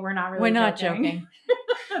joking, but we're not really. We're not joking.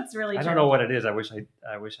 That's really true. I don't know what it is. I wish I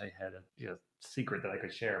had a secret that I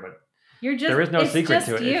could share, but there is no secret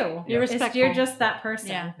to it. You're respectful. You're just that person.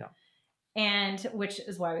 Yeah. And which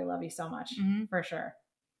is why we love you so much, for sure.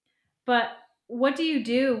 But what do you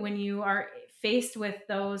do when you are faced with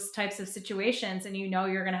those types of situations and you're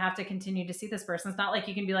going to have to continue to see this person? It's not like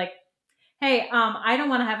you can be like, hey, I don't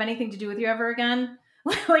want to have anything to do with you ever again.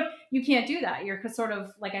 Like, you can't do that. You're sort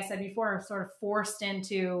of, like I said before, sort of forced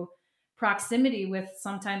into proximity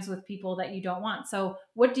sometimes with people that you don't want. So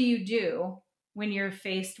what do you do when you're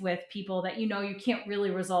faced with people that you can't really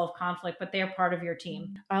resolve conflict, but they're part of your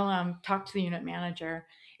team? I'll talk to the unit manager.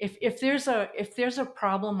 If there's a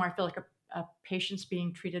problem where I feel like a patient's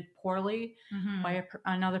being treated poorly Mhm. by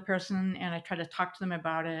another person, and I try to talk to them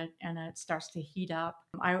about it, and it starts to heat up.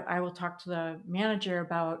 I will talk to the manager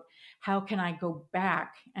about how can I go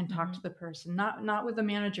back and talk to the person, not with the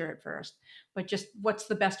manager at first, but just what's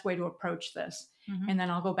the best way to approach this. And then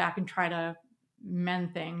I'll go back and try to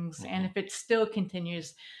mend things. And if it still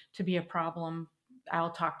continues to be a problem,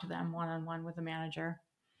 I'll talk to them one-on-one with the manager.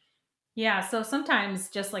 Yeah, so sometimes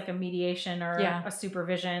just like a mediation or Yeah. a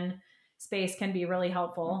supervision space can be really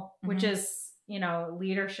helpful, which is,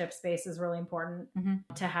 leadership space is really important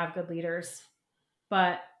to have good leaders.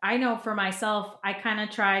 But I know for myself, I kind of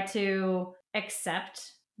try to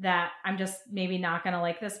accept that I'm just maybe not going to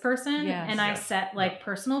like this person. Yes. And I set like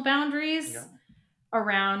personal boundaries Yeah.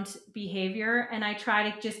 around behavior, and I try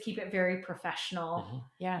to just keep it very professional.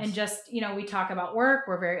 Yes. And just, we talk about work,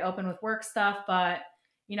 we're very open with work stuff, but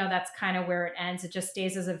that's kind of where it ends. It just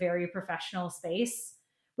stays as a very professional space,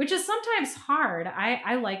 which is sometimes hard.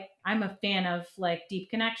 I'm a fan of like deep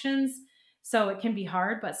connections, so it can be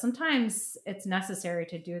hard, but sometimes it's necessary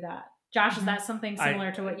to do that. Josh, is that something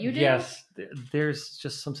similar to what you do? Yes, there's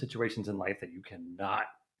just some situations in life that you cannot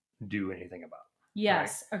do anything about.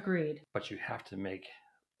 Yes, right? Agreed. But you have to make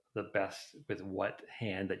the best with what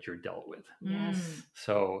hand that you're dealt with. Yes.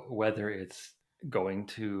 So whether it's going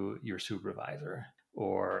to your supervisor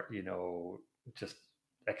or, just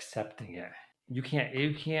accepting it, you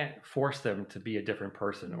can't force them to be a different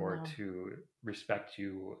person or to respect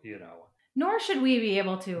you, Nor should we be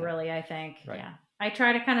able to, really, I think. Right. Yeah. I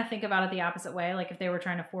try to kind of think about it the opposite way. Like if they were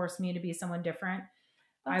trying to force me to be someone different,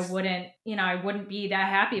 I wouldn't be that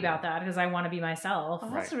happy about that because I want to be myself. Oh,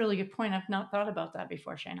 that's a really good point. I've not thought about that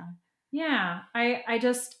before, Shayna. Yeah. I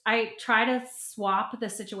try to swap the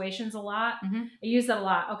situations a lot. I use that a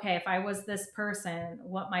lot. Okay, if I was this person,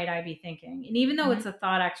 what might I be thinking? And even though it's a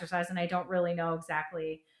thought exercise and I don't really know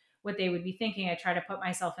exactly what they would be thinking, I try to put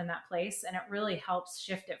myself in that place, and it really helps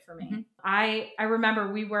shift it for me. I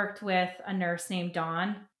remember we worked with a nurse named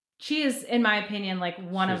Dawn. She is, in my opinion, like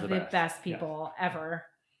one of the best people ever.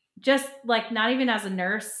 Just like not even as a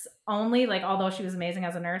nurse only, like although she was amazing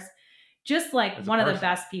as a nurse, just like one of the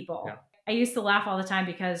best people. Yeah. I used to laugh all the time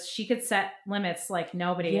because she could set limits like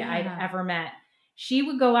nobody I'd ever met. She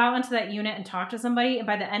would go out into that unit and talk to somebody, and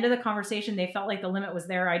by the end of the conversation, they felt like the limit was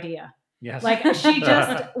their idea. Yes. Like she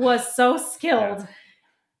just was so skilled. Yeah.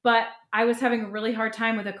 But I was having a really hard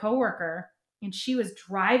time with a coworker, and she was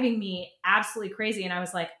driving me absolutely crazy. And I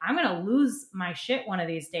was like, I'm going to lose my shit one of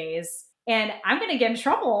these days, and I'm going to get in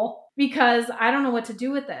trouble because I don't know what to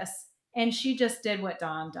do with this. And she just did what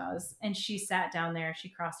Dawn does. And she sat down there, she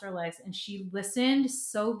crossed her legs, and she listened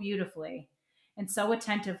so beautifully and so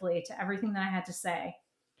attentively to everything that I had to say.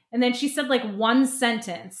 And then she said like one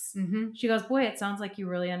sentence. She goes, boy, it sounds like you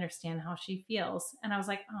really understand how she feels. And I was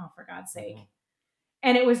like, oh, for God's sake.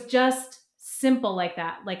 And it was just simple like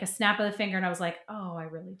that, like a snap of the finger. And I was like, oh, I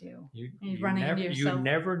really do. You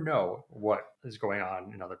never know what is going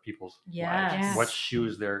on in other people's lives, what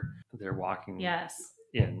shoes they're walking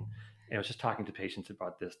in. And I was just talking to patients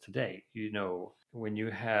about this today. When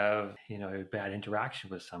you have, a bad interaction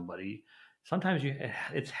with somebody, sometimes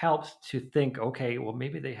it helps to think, okay, well,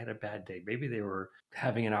 maybe they had a bad day. Maybe they were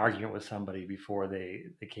having an argument with somebody before they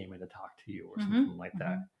came in to talk to you or something like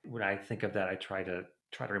that. When I think of that, I try to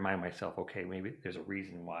remind myself, okay, maybe there's a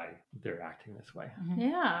reason why they're acting this way.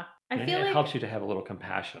 Yeah. I feel it like helps you to have a little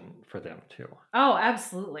compassion for them too. Oh,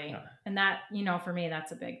 absolutely. Yeah. And that, for me,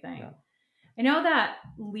 that's a big thing. Yeah. I know that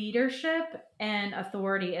leadership and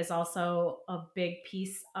authority is also a big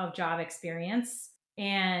piece of job experience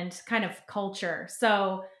and kind of culture.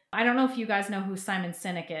 So I don't know if you guys know who Simon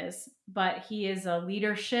Sinek is, but he is a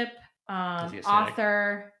leadership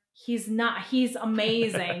author. He's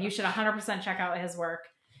amazing. You should 100% check out his work.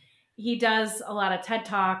 He does a lot of TED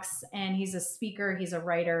Talks, and he's a speaker, he's a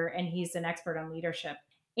writer, and he's an expert on leadership.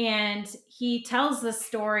 And he tells this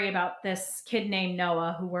story about this kid named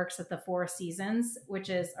Noah who works at the Four Seasons, which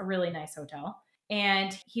is a really nice hotel.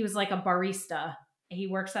 And he was like a barista. He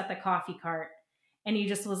works at the coffee cart. And he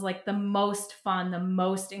just was like the most fun, the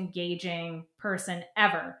most engaging person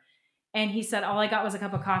ever. And he said, all I got was a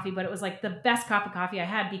cup of coffee, but it was like the best cup of coffee I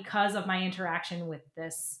had because of my interaction with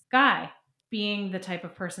this guy. Being the type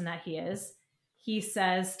of person that he is, he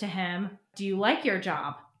says to him, do you like your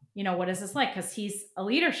job? What is this like? Because he's a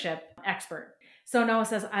leadership expert. So Noah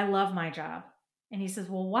says, I love my job. And he says,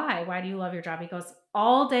 well, why? Why do you love your job? He goes,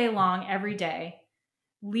 all day long, every day,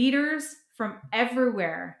 leaders from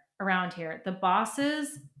everywhere around here, the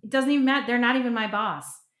bosses, it doesn't even matter. They're not even my boss.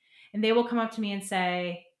 And they will come up to me and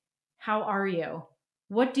say, how are you?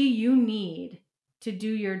 What do you need? to do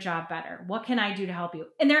your job better? What can I do to help you?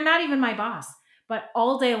 And they're not even my boss, but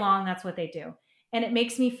all day long, that's what they do. And it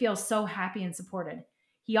makes me feel so happy and supported.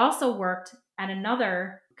 He also worked at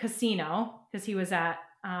another casino because he was at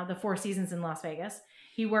the Four Seasons in Las Vegas.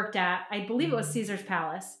 He worked at, I believe it was Caesar's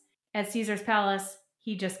Palace. At Caesar's Palace,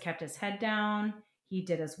 he just kept his head down. He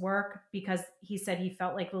did his work because he said he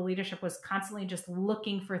felt like the leadership was constantly just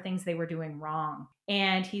looking for things they were doing wrong.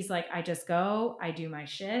 And he's like, I just go, I do my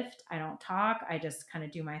shift, I don't talk, I just kind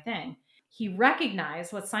of do my thing. He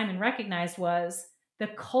recognized, what Simon recognized was the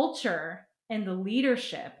culture and the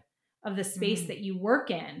leadership of the space that you work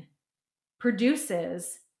in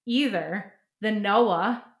produces either the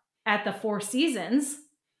Noah at the Four Seasons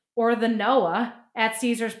or the Noah at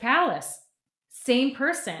Caesar's Palace. Same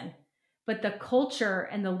person. But the culture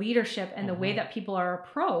and the leadership and the way that people are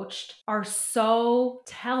approached are so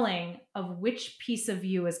telling of which piece of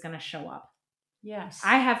you is going to show up. Yes.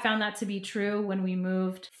 I have found that to be true when we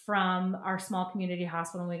moved from our small community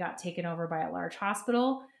hospital and we got taken over by a large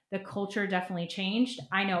hospital. The culture definitely changed.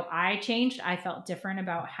 I know I changed. I felt different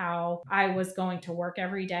about how I was going to work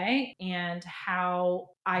every day and how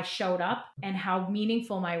I showed up and how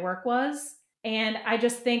meaningful my work was. And I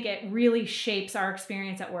just think it really shapes our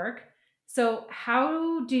experience at work. So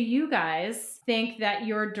how do you guys think that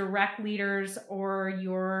your direct leaders or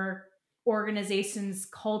your organization's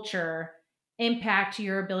culture impact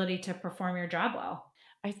your ability to perform your job well?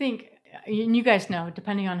 I think, and you guys know,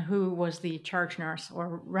 depending on who was the charge nurse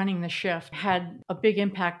or running the shift, had a big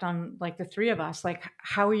impact on like the three of us. Like,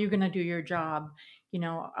 how are you going to do your job? You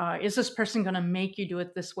know, is this person going to make you do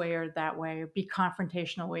it this way or that way, or be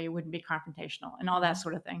confrontational where you wouldn't be confrontational, and all that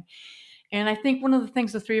sort of thing. And I think one of the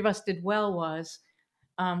things the three of us did well was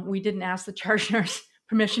we didn't ask the charge nurse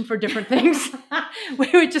permission for different things. We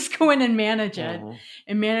would just go in and manage it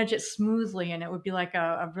and manage it smoothly. And it would be like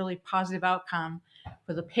a really positive outcome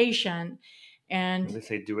for the patient. And they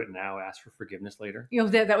say, do it now, ask for forgiveness later. You know,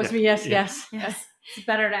 that was me. Yes. It's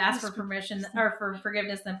better to ask for permission or for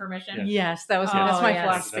forgiveness than permission. Yes, that's my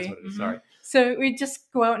philosophy. That's what it is. Sorry. So we'd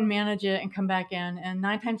just go out and manage it and come back in. And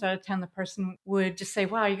 9 times out of 10, the person would just say,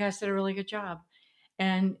 wow, you guys did a really good job.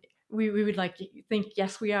 And we would like think,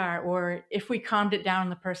 yes, we are. Or if we calmed it down,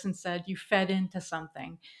 the person said, you fed into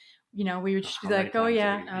something. You know, we would just be like, oh,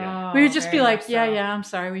 yeah. We would just be like, yeah, I'm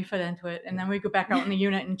sorry, we fed into it. And then we'd go back out in the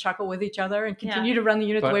unit and chuckle with each other and continue to run the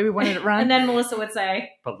unit the way we wanted it run. And then Melissa would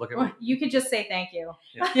say, but look at you could just say thank you.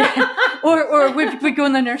 Or we'd go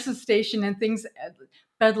in the nurse's station and things,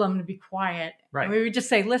 bedlam to be quiet. Right. And we would just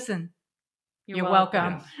say, listen, you're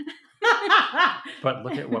welcome. But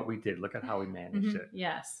look at what we did. Look at how we managed it.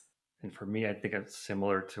 Yes. And for me, I think it's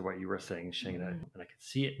similar to what you were saying, Shana. And I can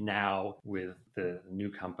see it now with the new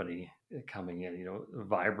company coming in. You know,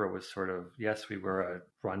 Vibra was sort of, yes, we were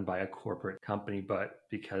run by a corporate company, but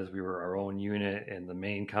because we were our own unit and the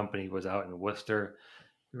main company was out in Worcester,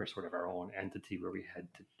 we were sort of our own entity where we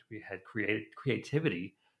had created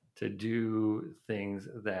creativity to do things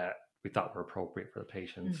that we thought were appropriate for the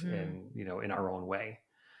patients and, you know, in our own way.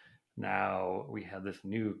 Now we have this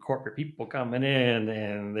new corporate people coming in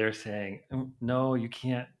and they're saying, no, you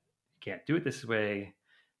can't do it this way.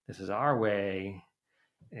 This is our way.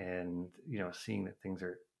 And, you know, seeing that things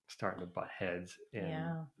are starting to butt heads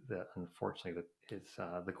and unfortunately it's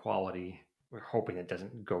the quality, we're hoping it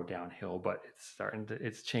doesn't go downhill, but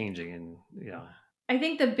it's changing. And, you know, I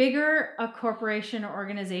think the bigger a corporation or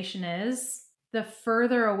organization is, the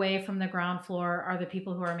further away from the ground floor are the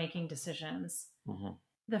people who are making decisions.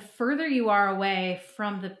 The further you are away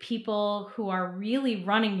from the people who are really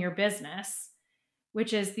running your business,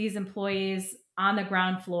 which is these employees on the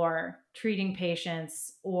ground floor treating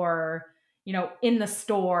patients or, you know, in the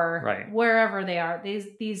store, wherever they are,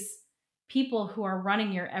 these people who are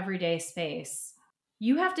running your everyday space,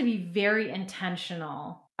 you have to be very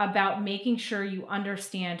intentional about making sure you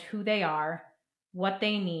understand who they are, what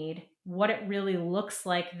they need, what it really looks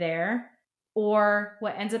like there. Or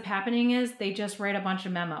what ends up happening is they just write a bunch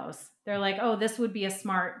of memos. They're like, oh, this would be a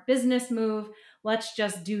smart business move. Let's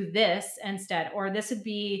just do this instead. Or this would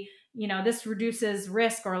be, you know, this reduces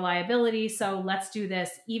risk or liability, so let's do this,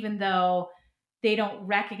 even though they don't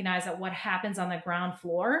recognize that what happens on the ground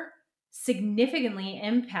floor significantly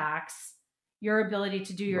impacts your ability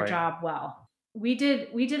to do your job well. We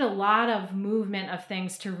did a lot of movement of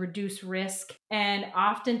things to reduce risk. And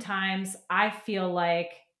oftentimes I feel like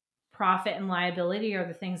profit and liability are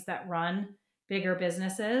the things that run bigger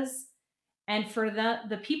businesses. And for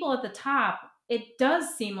the people at the top, it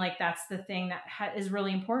does seem like that's the thing that is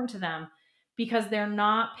really important to them because they're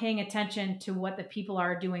not paying attention to what the people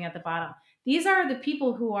are doing at the bottom. These are the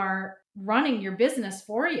people who are running your business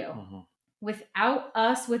for you. without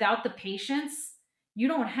us, without the patients, you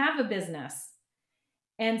don't have a business.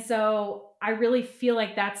 And so I really feel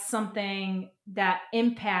like that's something that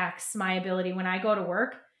impacts my ability when I go to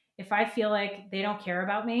work. If I feel like they don't care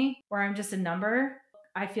about me or I'm just a number,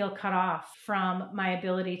 I feel cut off from my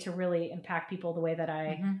ability to really impact people the way that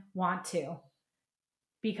I want to.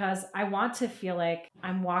 Because I want to feel like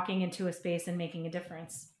I'm walking into a space and making a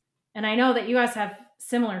difference. And I know that you guys have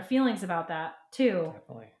similar feelings about that too.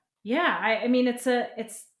 Definitely. Yeah, I mean,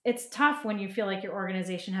 it's tough when you feel like your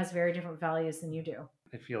organization has very different values than you do.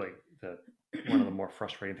 I feel like one of the more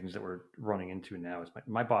frustrating things that we're running into now is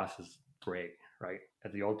my boss is great, right?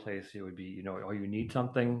 At the old place, it would be, oh, you need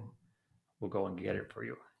something, we'll go and get it for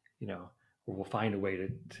you, or we'll find a way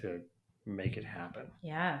to make it happen.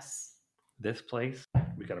 Yes. This place,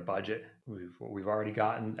 we got a budget. We've already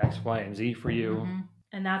gotten X, Y, and Z for you.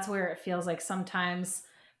 And that's where it feels like sometimes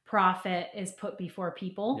profit is put before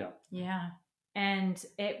people. Yeah. Yeah. And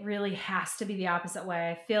it really has to be the opposite way.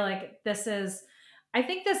 I feel like I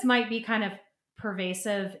think this might be kind of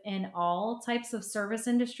pervasive in all types of service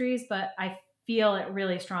industries, but I feel it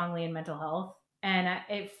really strongly in mental health. And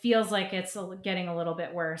it feels like it's getting a little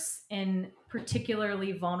bit worse in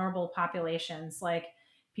particularly vulnerable populations, like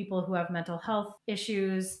people who have mental health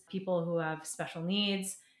issues, people who have special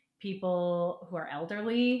needs, people who are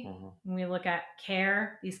elderly. When we look at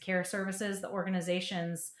care, these care services, the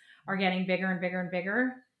organizations are getting bigger and bigger and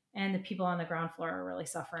bigger, and the people on the ground floor are really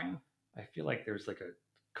suffering. I feel like there's like a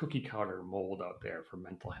cookie cutter mold out there for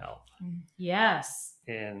mental health. Yes.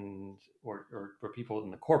 And or for people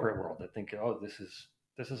in the corporate world that think, oh, this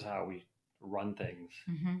is how we run things.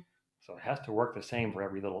 So it has to work the same for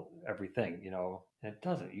everything, and it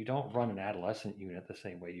doesn't. You don't run an adolescent unit the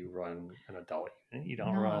same way you run an adult unit. You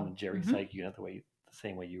don't run a geri psych unit the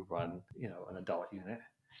same way you run, an adult unit.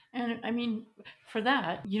 And I mean, for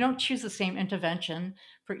that, you don't choose the same intervention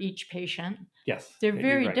for each patient. Yes. They're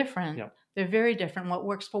very different. Yep. They're very different. What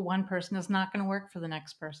works for one person is not going to work for the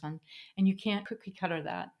next person. And you can't cookie cutter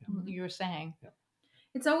that, you were saying. Yep.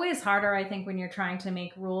 It's always harder, I think, when you're trying to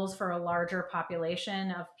make rules for a larger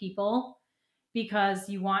population of people because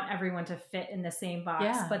you want everyone to fit in the same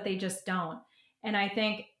box, but they just don't. And I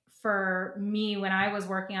think for me, when I was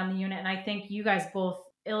working on the unit, and I think you guys both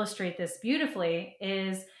illustrate this beautifully,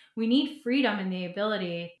 is we need freedom and the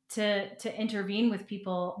ability to intervene with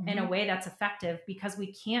people in a way that's effective because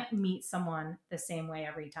we can't meet someone the same way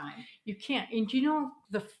every time. You can't. And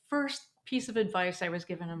the first piece of advice I was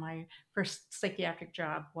given in my first psychiatric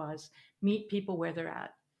job was meet people where they're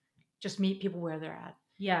at. Just meet people where they're at.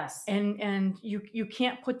 Yes. And you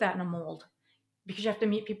can't put that in a mold because you have to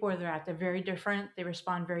meet people where they're at. They're very different. They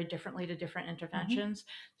respond very differently to different interventions.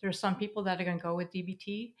 There are some people that are going to go with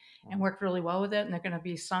DBT and work really well with it. And there are going to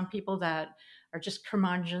be some people that are just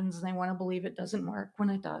curmudgeons and they want to believe it doesn't work when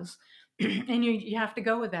it does. And you have to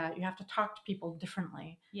go with that. You have to talk to people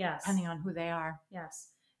differently. Yes. Depending on who they are. Yes.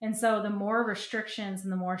 And so the more restrictions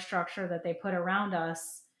and the more structure that they put around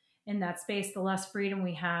us in that space, the less freedom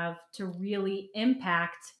we have to really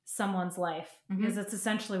impact someone's life, because it's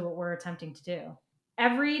essentially what we're attempting to do.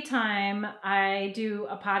 Every time I do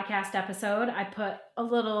a podcast episode, I put a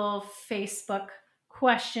little Facebook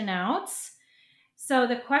question out. So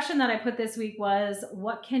the question that I put this week was,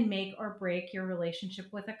 what can make or break your relationship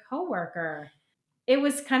with a coworker? It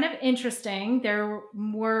was kind of interesting. There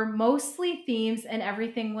were mostly themes and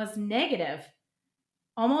everything was negative.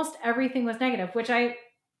 Almost everything was negative, which I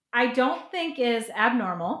don't think is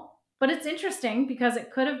abnormal, but it's interesting because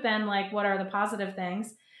it could have been like, what are the positive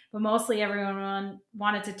things? But mostly everyone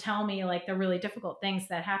wanted to tell me like the really difficult things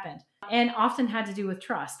that happened and often had to do with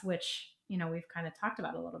trust, which, we've kind of talked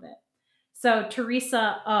about a little bit. So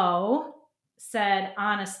Teresa O said,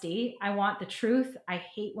 honesty. I want the truth. I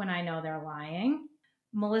hate when I know they're lying.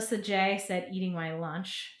 Melissa J said, eating my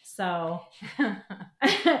lunch. So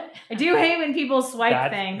I do hate when people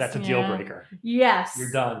swipe things. That's a deal breaker. Yes.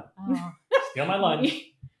 You're done. Steal my lunch.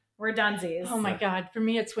 We're donesies. Oh my God. For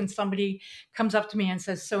me, it's when somebody comes up to me and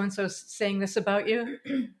says, so-and-so saying this about you.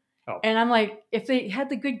 And I'm like, if they had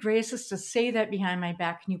the good graces to say that behind my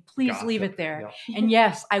back, can you please leave it there? Yep. And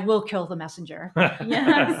yes, I will kill the messenger.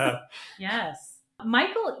 Yes. Yes.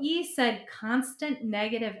 Michael E said constant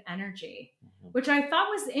negative energy, which I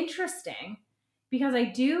thought was interesting because I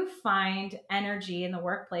do find energy in the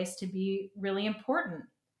workplace to be really important.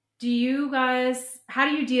 Do you guys, how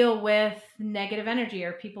do you deal with negative energy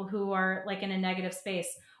or people who are like in a negative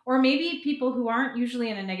space, or maybe people who aren't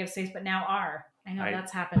usually in a negative space, but now are? I know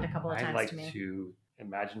that's happened a couple of times to me. I like to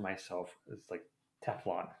imagine myself as like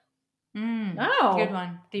Teflon. Oh. Good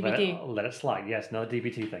one. DBT. Let it slide. Yes, another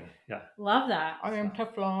DBT thing. Yeah. Love that. I am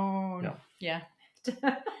Teflon. Yeah. Yeah.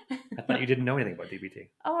 I thought you didn't know anything about DBT.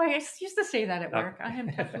 Oh, I used to say that at work. I am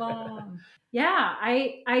Teflon. Yeah,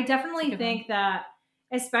 I definitely Good think that,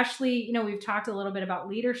 especially, we've talked a little bit about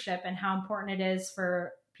leadership and how important it is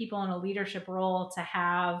for people in a leadership role to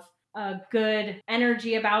have a good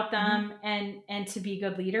energy about them and to be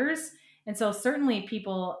good leaders. And so certainly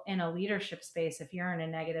people in a leadership space, if you're in a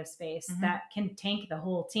negative space, that can tank the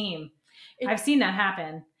whole team. I've seen that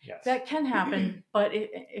happen. Yes. That can happen, but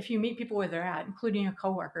if you meet people where they're at, including your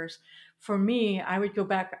coworkers, for me, I would go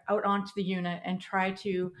back out onto the unit and try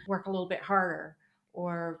to work a little bit harder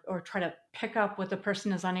or try to pick up what the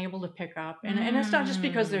person is unable to pick up. And it's not just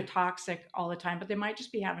because they're toxic all the time, but they might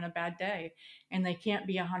just be having a bad day and they can't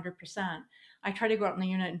be 100%. I try to go out in the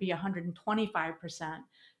unit and be 125%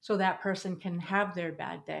 so that person can have their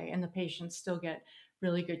bad day and the patients still get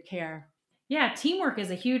really good care. Yeah, teamwork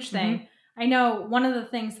is a huge thing. I know one of the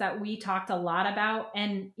things that we talked a lot about,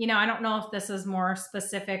 and, I don't know if this is more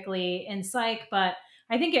specifically in psych, but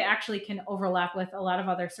I think it actually can overlap with a lot of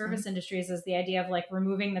other service industries, is the idea of like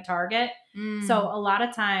removing the target. So a lot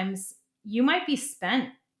of times you might be spent.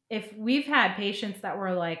 If we've had patients that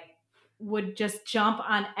were like, would just jump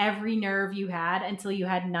on every nerve you had until you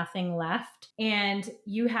had nothing left. And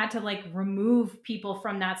you had to like remove people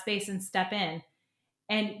from that space and step in.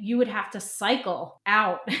 And you would have to cycle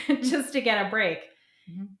out just to get a break.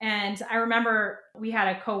 And I remember we had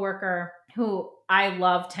a coworker who, I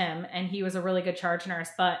loved him and he was a really good charge nurse,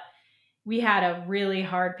 but we had a really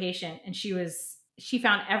hard patient and she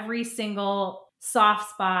found every single soft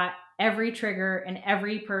spot, every trigger in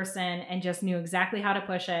every person and just knew exactly how to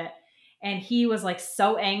push it. And he was like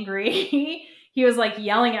so angry. He was like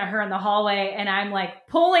yelling at her in the hallway and I'm like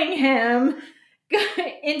pulling him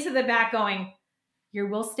into the back going, "You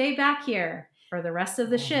will stay back here for the rest of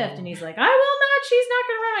the shift." And he's like, "I will not. She's not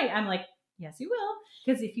going to write." I'm like, "Yes, you will.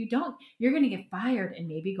 Because if you don't, you're going to get fired and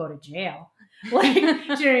maybe go to jail." Like, do you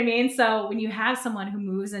know what I mean? So when you have someone who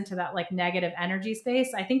moves into that like negative energy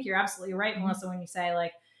space, I think you're absolutely right, Melissa, when you say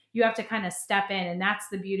like, you have to kind of step in. And that's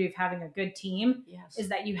the beauty of having a good team, is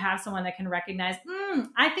that you have someone that can recognize,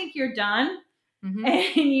 I think you're done.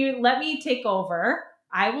 And you let me take over.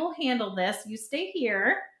 I will handle this. You stay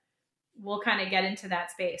here. We'll kind of get into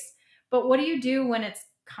that space. But what do you do when it's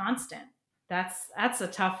constant? That's a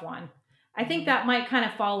tough one. I think that might kind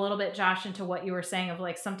of fall a little bit, Josh, into what you were saying of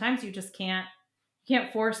like, sometimes you just can't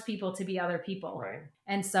force people to be other people. Right.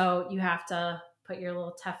 And so you have to put your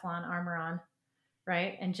little Teflon armor on,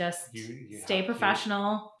 right? And just you stay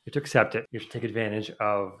professional. You have to accept it. You have to take advantage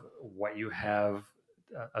of what you have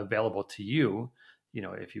available to you.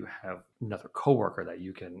 If you have another coworker that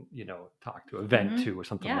you can, talk to, vent to, or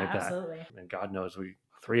something like that. Absolutely. And God knows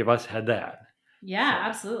three of us had that. Yeah, so,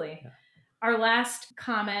 absolutely. Yeah. Our last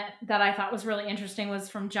comment that I thought was really interesting was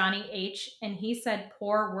from Johnny H. And he said,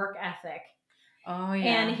 poor work ethic. Oh,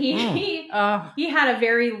 yeah. And he had a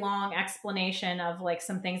very long explanation of like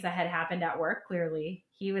some things that had happened at work. Clearly,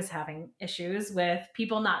 he was having issues with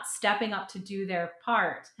people not stepping up to do their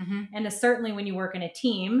part. And certainly when you work in a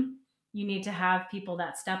team, you need to have people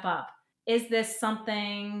that step up. Is this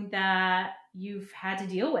something that you've had to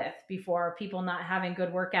deal with before? People not having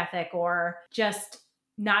good work ethic or just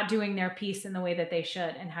not doing their piece in the way that they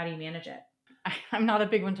should? And how do you manage it? I'm not a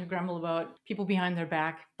big one to grumble about people behind their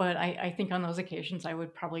back, but I think on those occasions I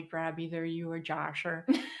would probably grab either you or Josh or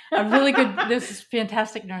a really good, this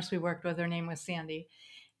fantastic nurse we worked with, her name was Sandy,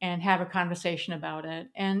 and have a conversation about it.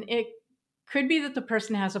 And it could be that the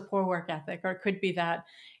person has a poor work ethic, or it could be that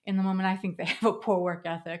in the moment I think they have a poor work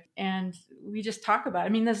ethic. And we just talk about it. I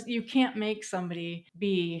mean, you can't make somebody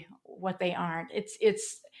be what they aren't.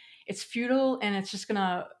 It's futile, and it's just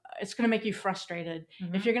gonna make you frustrated.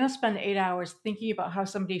 If you're gonna spend 8 hours thinking about how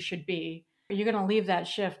somebody should be, you're gonna leave that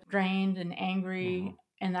shift drained and angry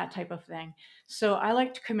and that type of thing. So I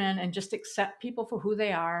like to come in and just accept people for who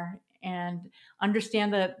they are and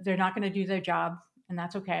understand that they're not going to do their job, and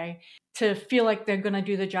that's okay. To feel like they're going to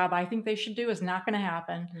do the job I think they should do is not going to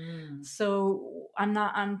happen. So I'm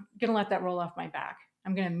going to let that roll off my back.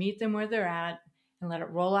 I'm going to meet them where they're at and let it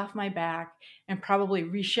roll off my back, and probably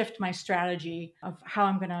reshift my strategy of how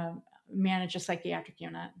I'm going to manage a psychiatric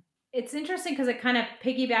unit. It's interesting because it kind of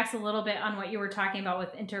piggybacks a little bit on what you were talking about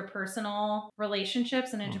with interpersonal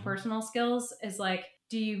relationships and interpersonal skills. Is like,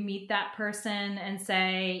 do you meet that person and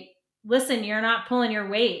say, listen, you're not pulling your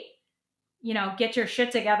weight, get your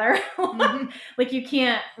shit together. Like, you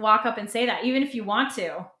can't walk up and say that, even if you want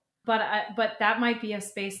to, but that might be a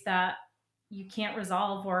space that you can't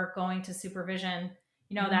resolve, or going to supervision,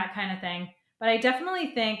 that kind of thing. But I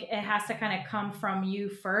definitely think it has to kind of come from you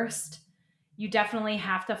first. You definitely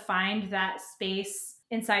have to find that space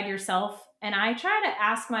inside yourself. And I try to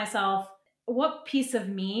ask myself, what piece of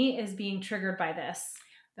me is being triggered by this?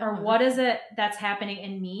 Or what is it that's happening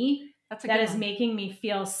in me that is making me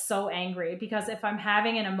feel so angry? Because if I'm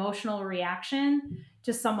having an emotional reaction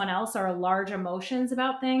to someone else or large emotions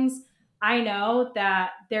about things, I know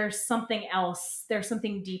that there's something else, there's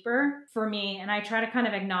something deeper for me. And I try to kind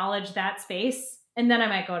of acknowledge that space. And then I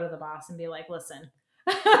might go to the boss and be like, listen,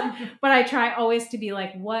 but I try always to be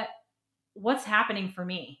like, what's happening for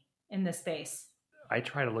me in this space? I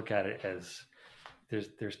try to look at it as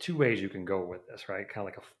there's two ways you can go with this, right? Kind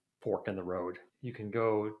of like a fork in the road. You can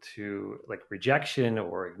go to like rejection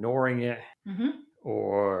or ignoring it,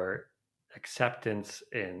 or acceptance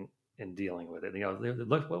in dealing with it. You know,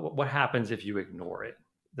 look what happens if you ignore it.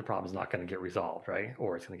 The problem's not going to get resolved, right?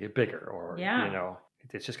 Or it's going to get bigger, or you know,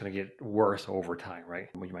 it's just going to get worse over time, right?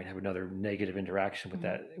 You might have another negative interaction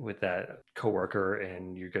with that coworker,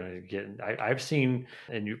 and you're going to get. I've seen,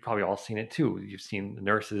 and you've probably all seen it too. You've seen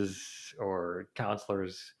nurses or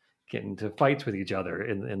counselors get into fights with each other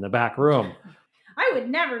in the back room. I would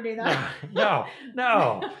never do that. No.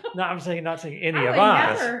 I'm saying not saying any of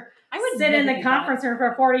us. I would sit in the conference room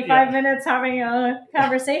for 45 minutes having a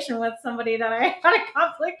conversation with somebody that I had a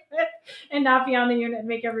conflict with and not be on the unit and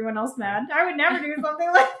make everyone else mad. I would never do something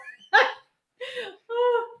like that.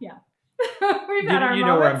 Yeah. We've had our moments.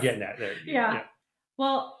 Know where I'm getting at there. Yeah.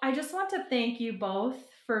 Well, I just want to thank you both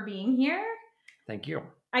for being here. Thank you.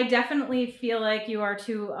 I definitely feel like you are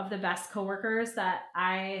two of the best coworkers that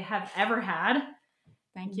I have ever had.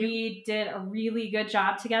 Thank you. We did a really good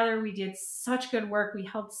job together. We did such good work. We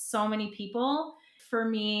helped so many people. For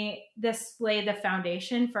me, this laid the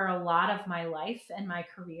foundation for a lot of my life and my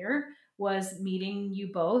career, was meeting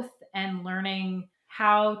you both and learning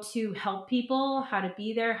how to help people, how to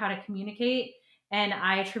be there, how to communicate. And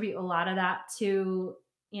I attribute a lot of that to,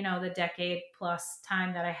 you know, the decade plus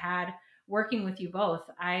time that I had working with you both.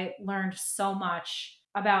 I learned so much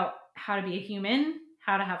about how to be a human,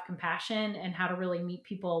 how to have compassion, and how to really meet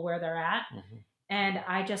people where they're at. And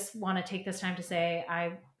I just want to take this time to say,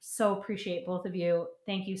 I so appreciate both of you.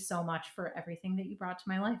 Thank you so much for everything that you brought to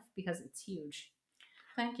my life, because it's huge.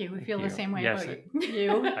 Thank you. We feel the same way about you.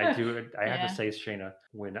 I do. I have to say, Shana,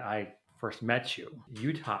 when I first met you,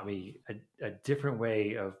 you taught me a different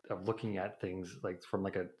way of looking at things, like from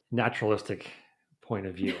like a naturalistic point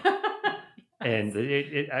of view. And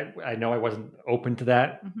I know I wasn't open to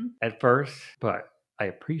that at first, but I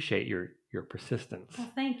appreciate your persistence.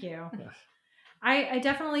 Well, thank you. Yes. I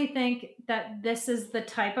definitely think that this is the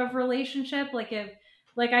type of relationship.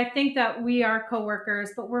 I think that we are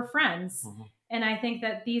coworkers, but we're friends. And I think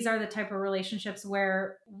that these are the type of relationships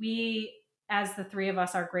where we, as the three of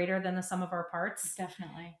us, are greater than the sum of our parts.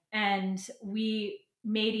 Definitely. And we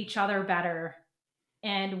made each other better,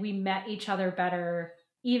 and we met each other better,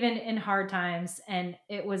 even in hard times. And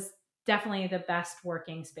it was definitely the best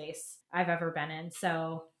working space I've ever been in.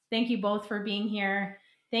 So thank you both for being here.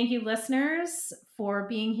 Thank you, listeners, for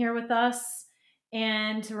being here with us.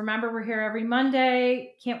 And remember, we're here every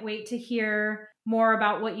Monday. Can't wait to hear more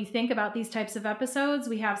about what you think about these types of episodes.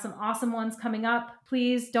 We have some awesome ones coming up.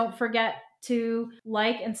 Please don't forget to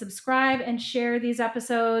like and subscribe and share these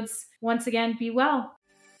episodes. Once again, be well.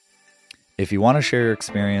 If you want to share your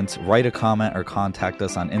experience, write a comment or contact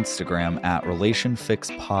us on Instagram at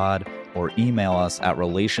RelationFixPod, or email us at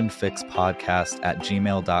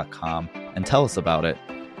relationfixpodcast@gmail.com and tell us about it.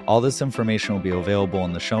 All this information will be available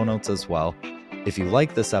in the show notes as well. If you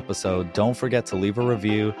like this episode, don't forget to leave a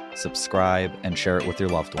review, subscribe, and share it with your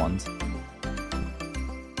loved ones.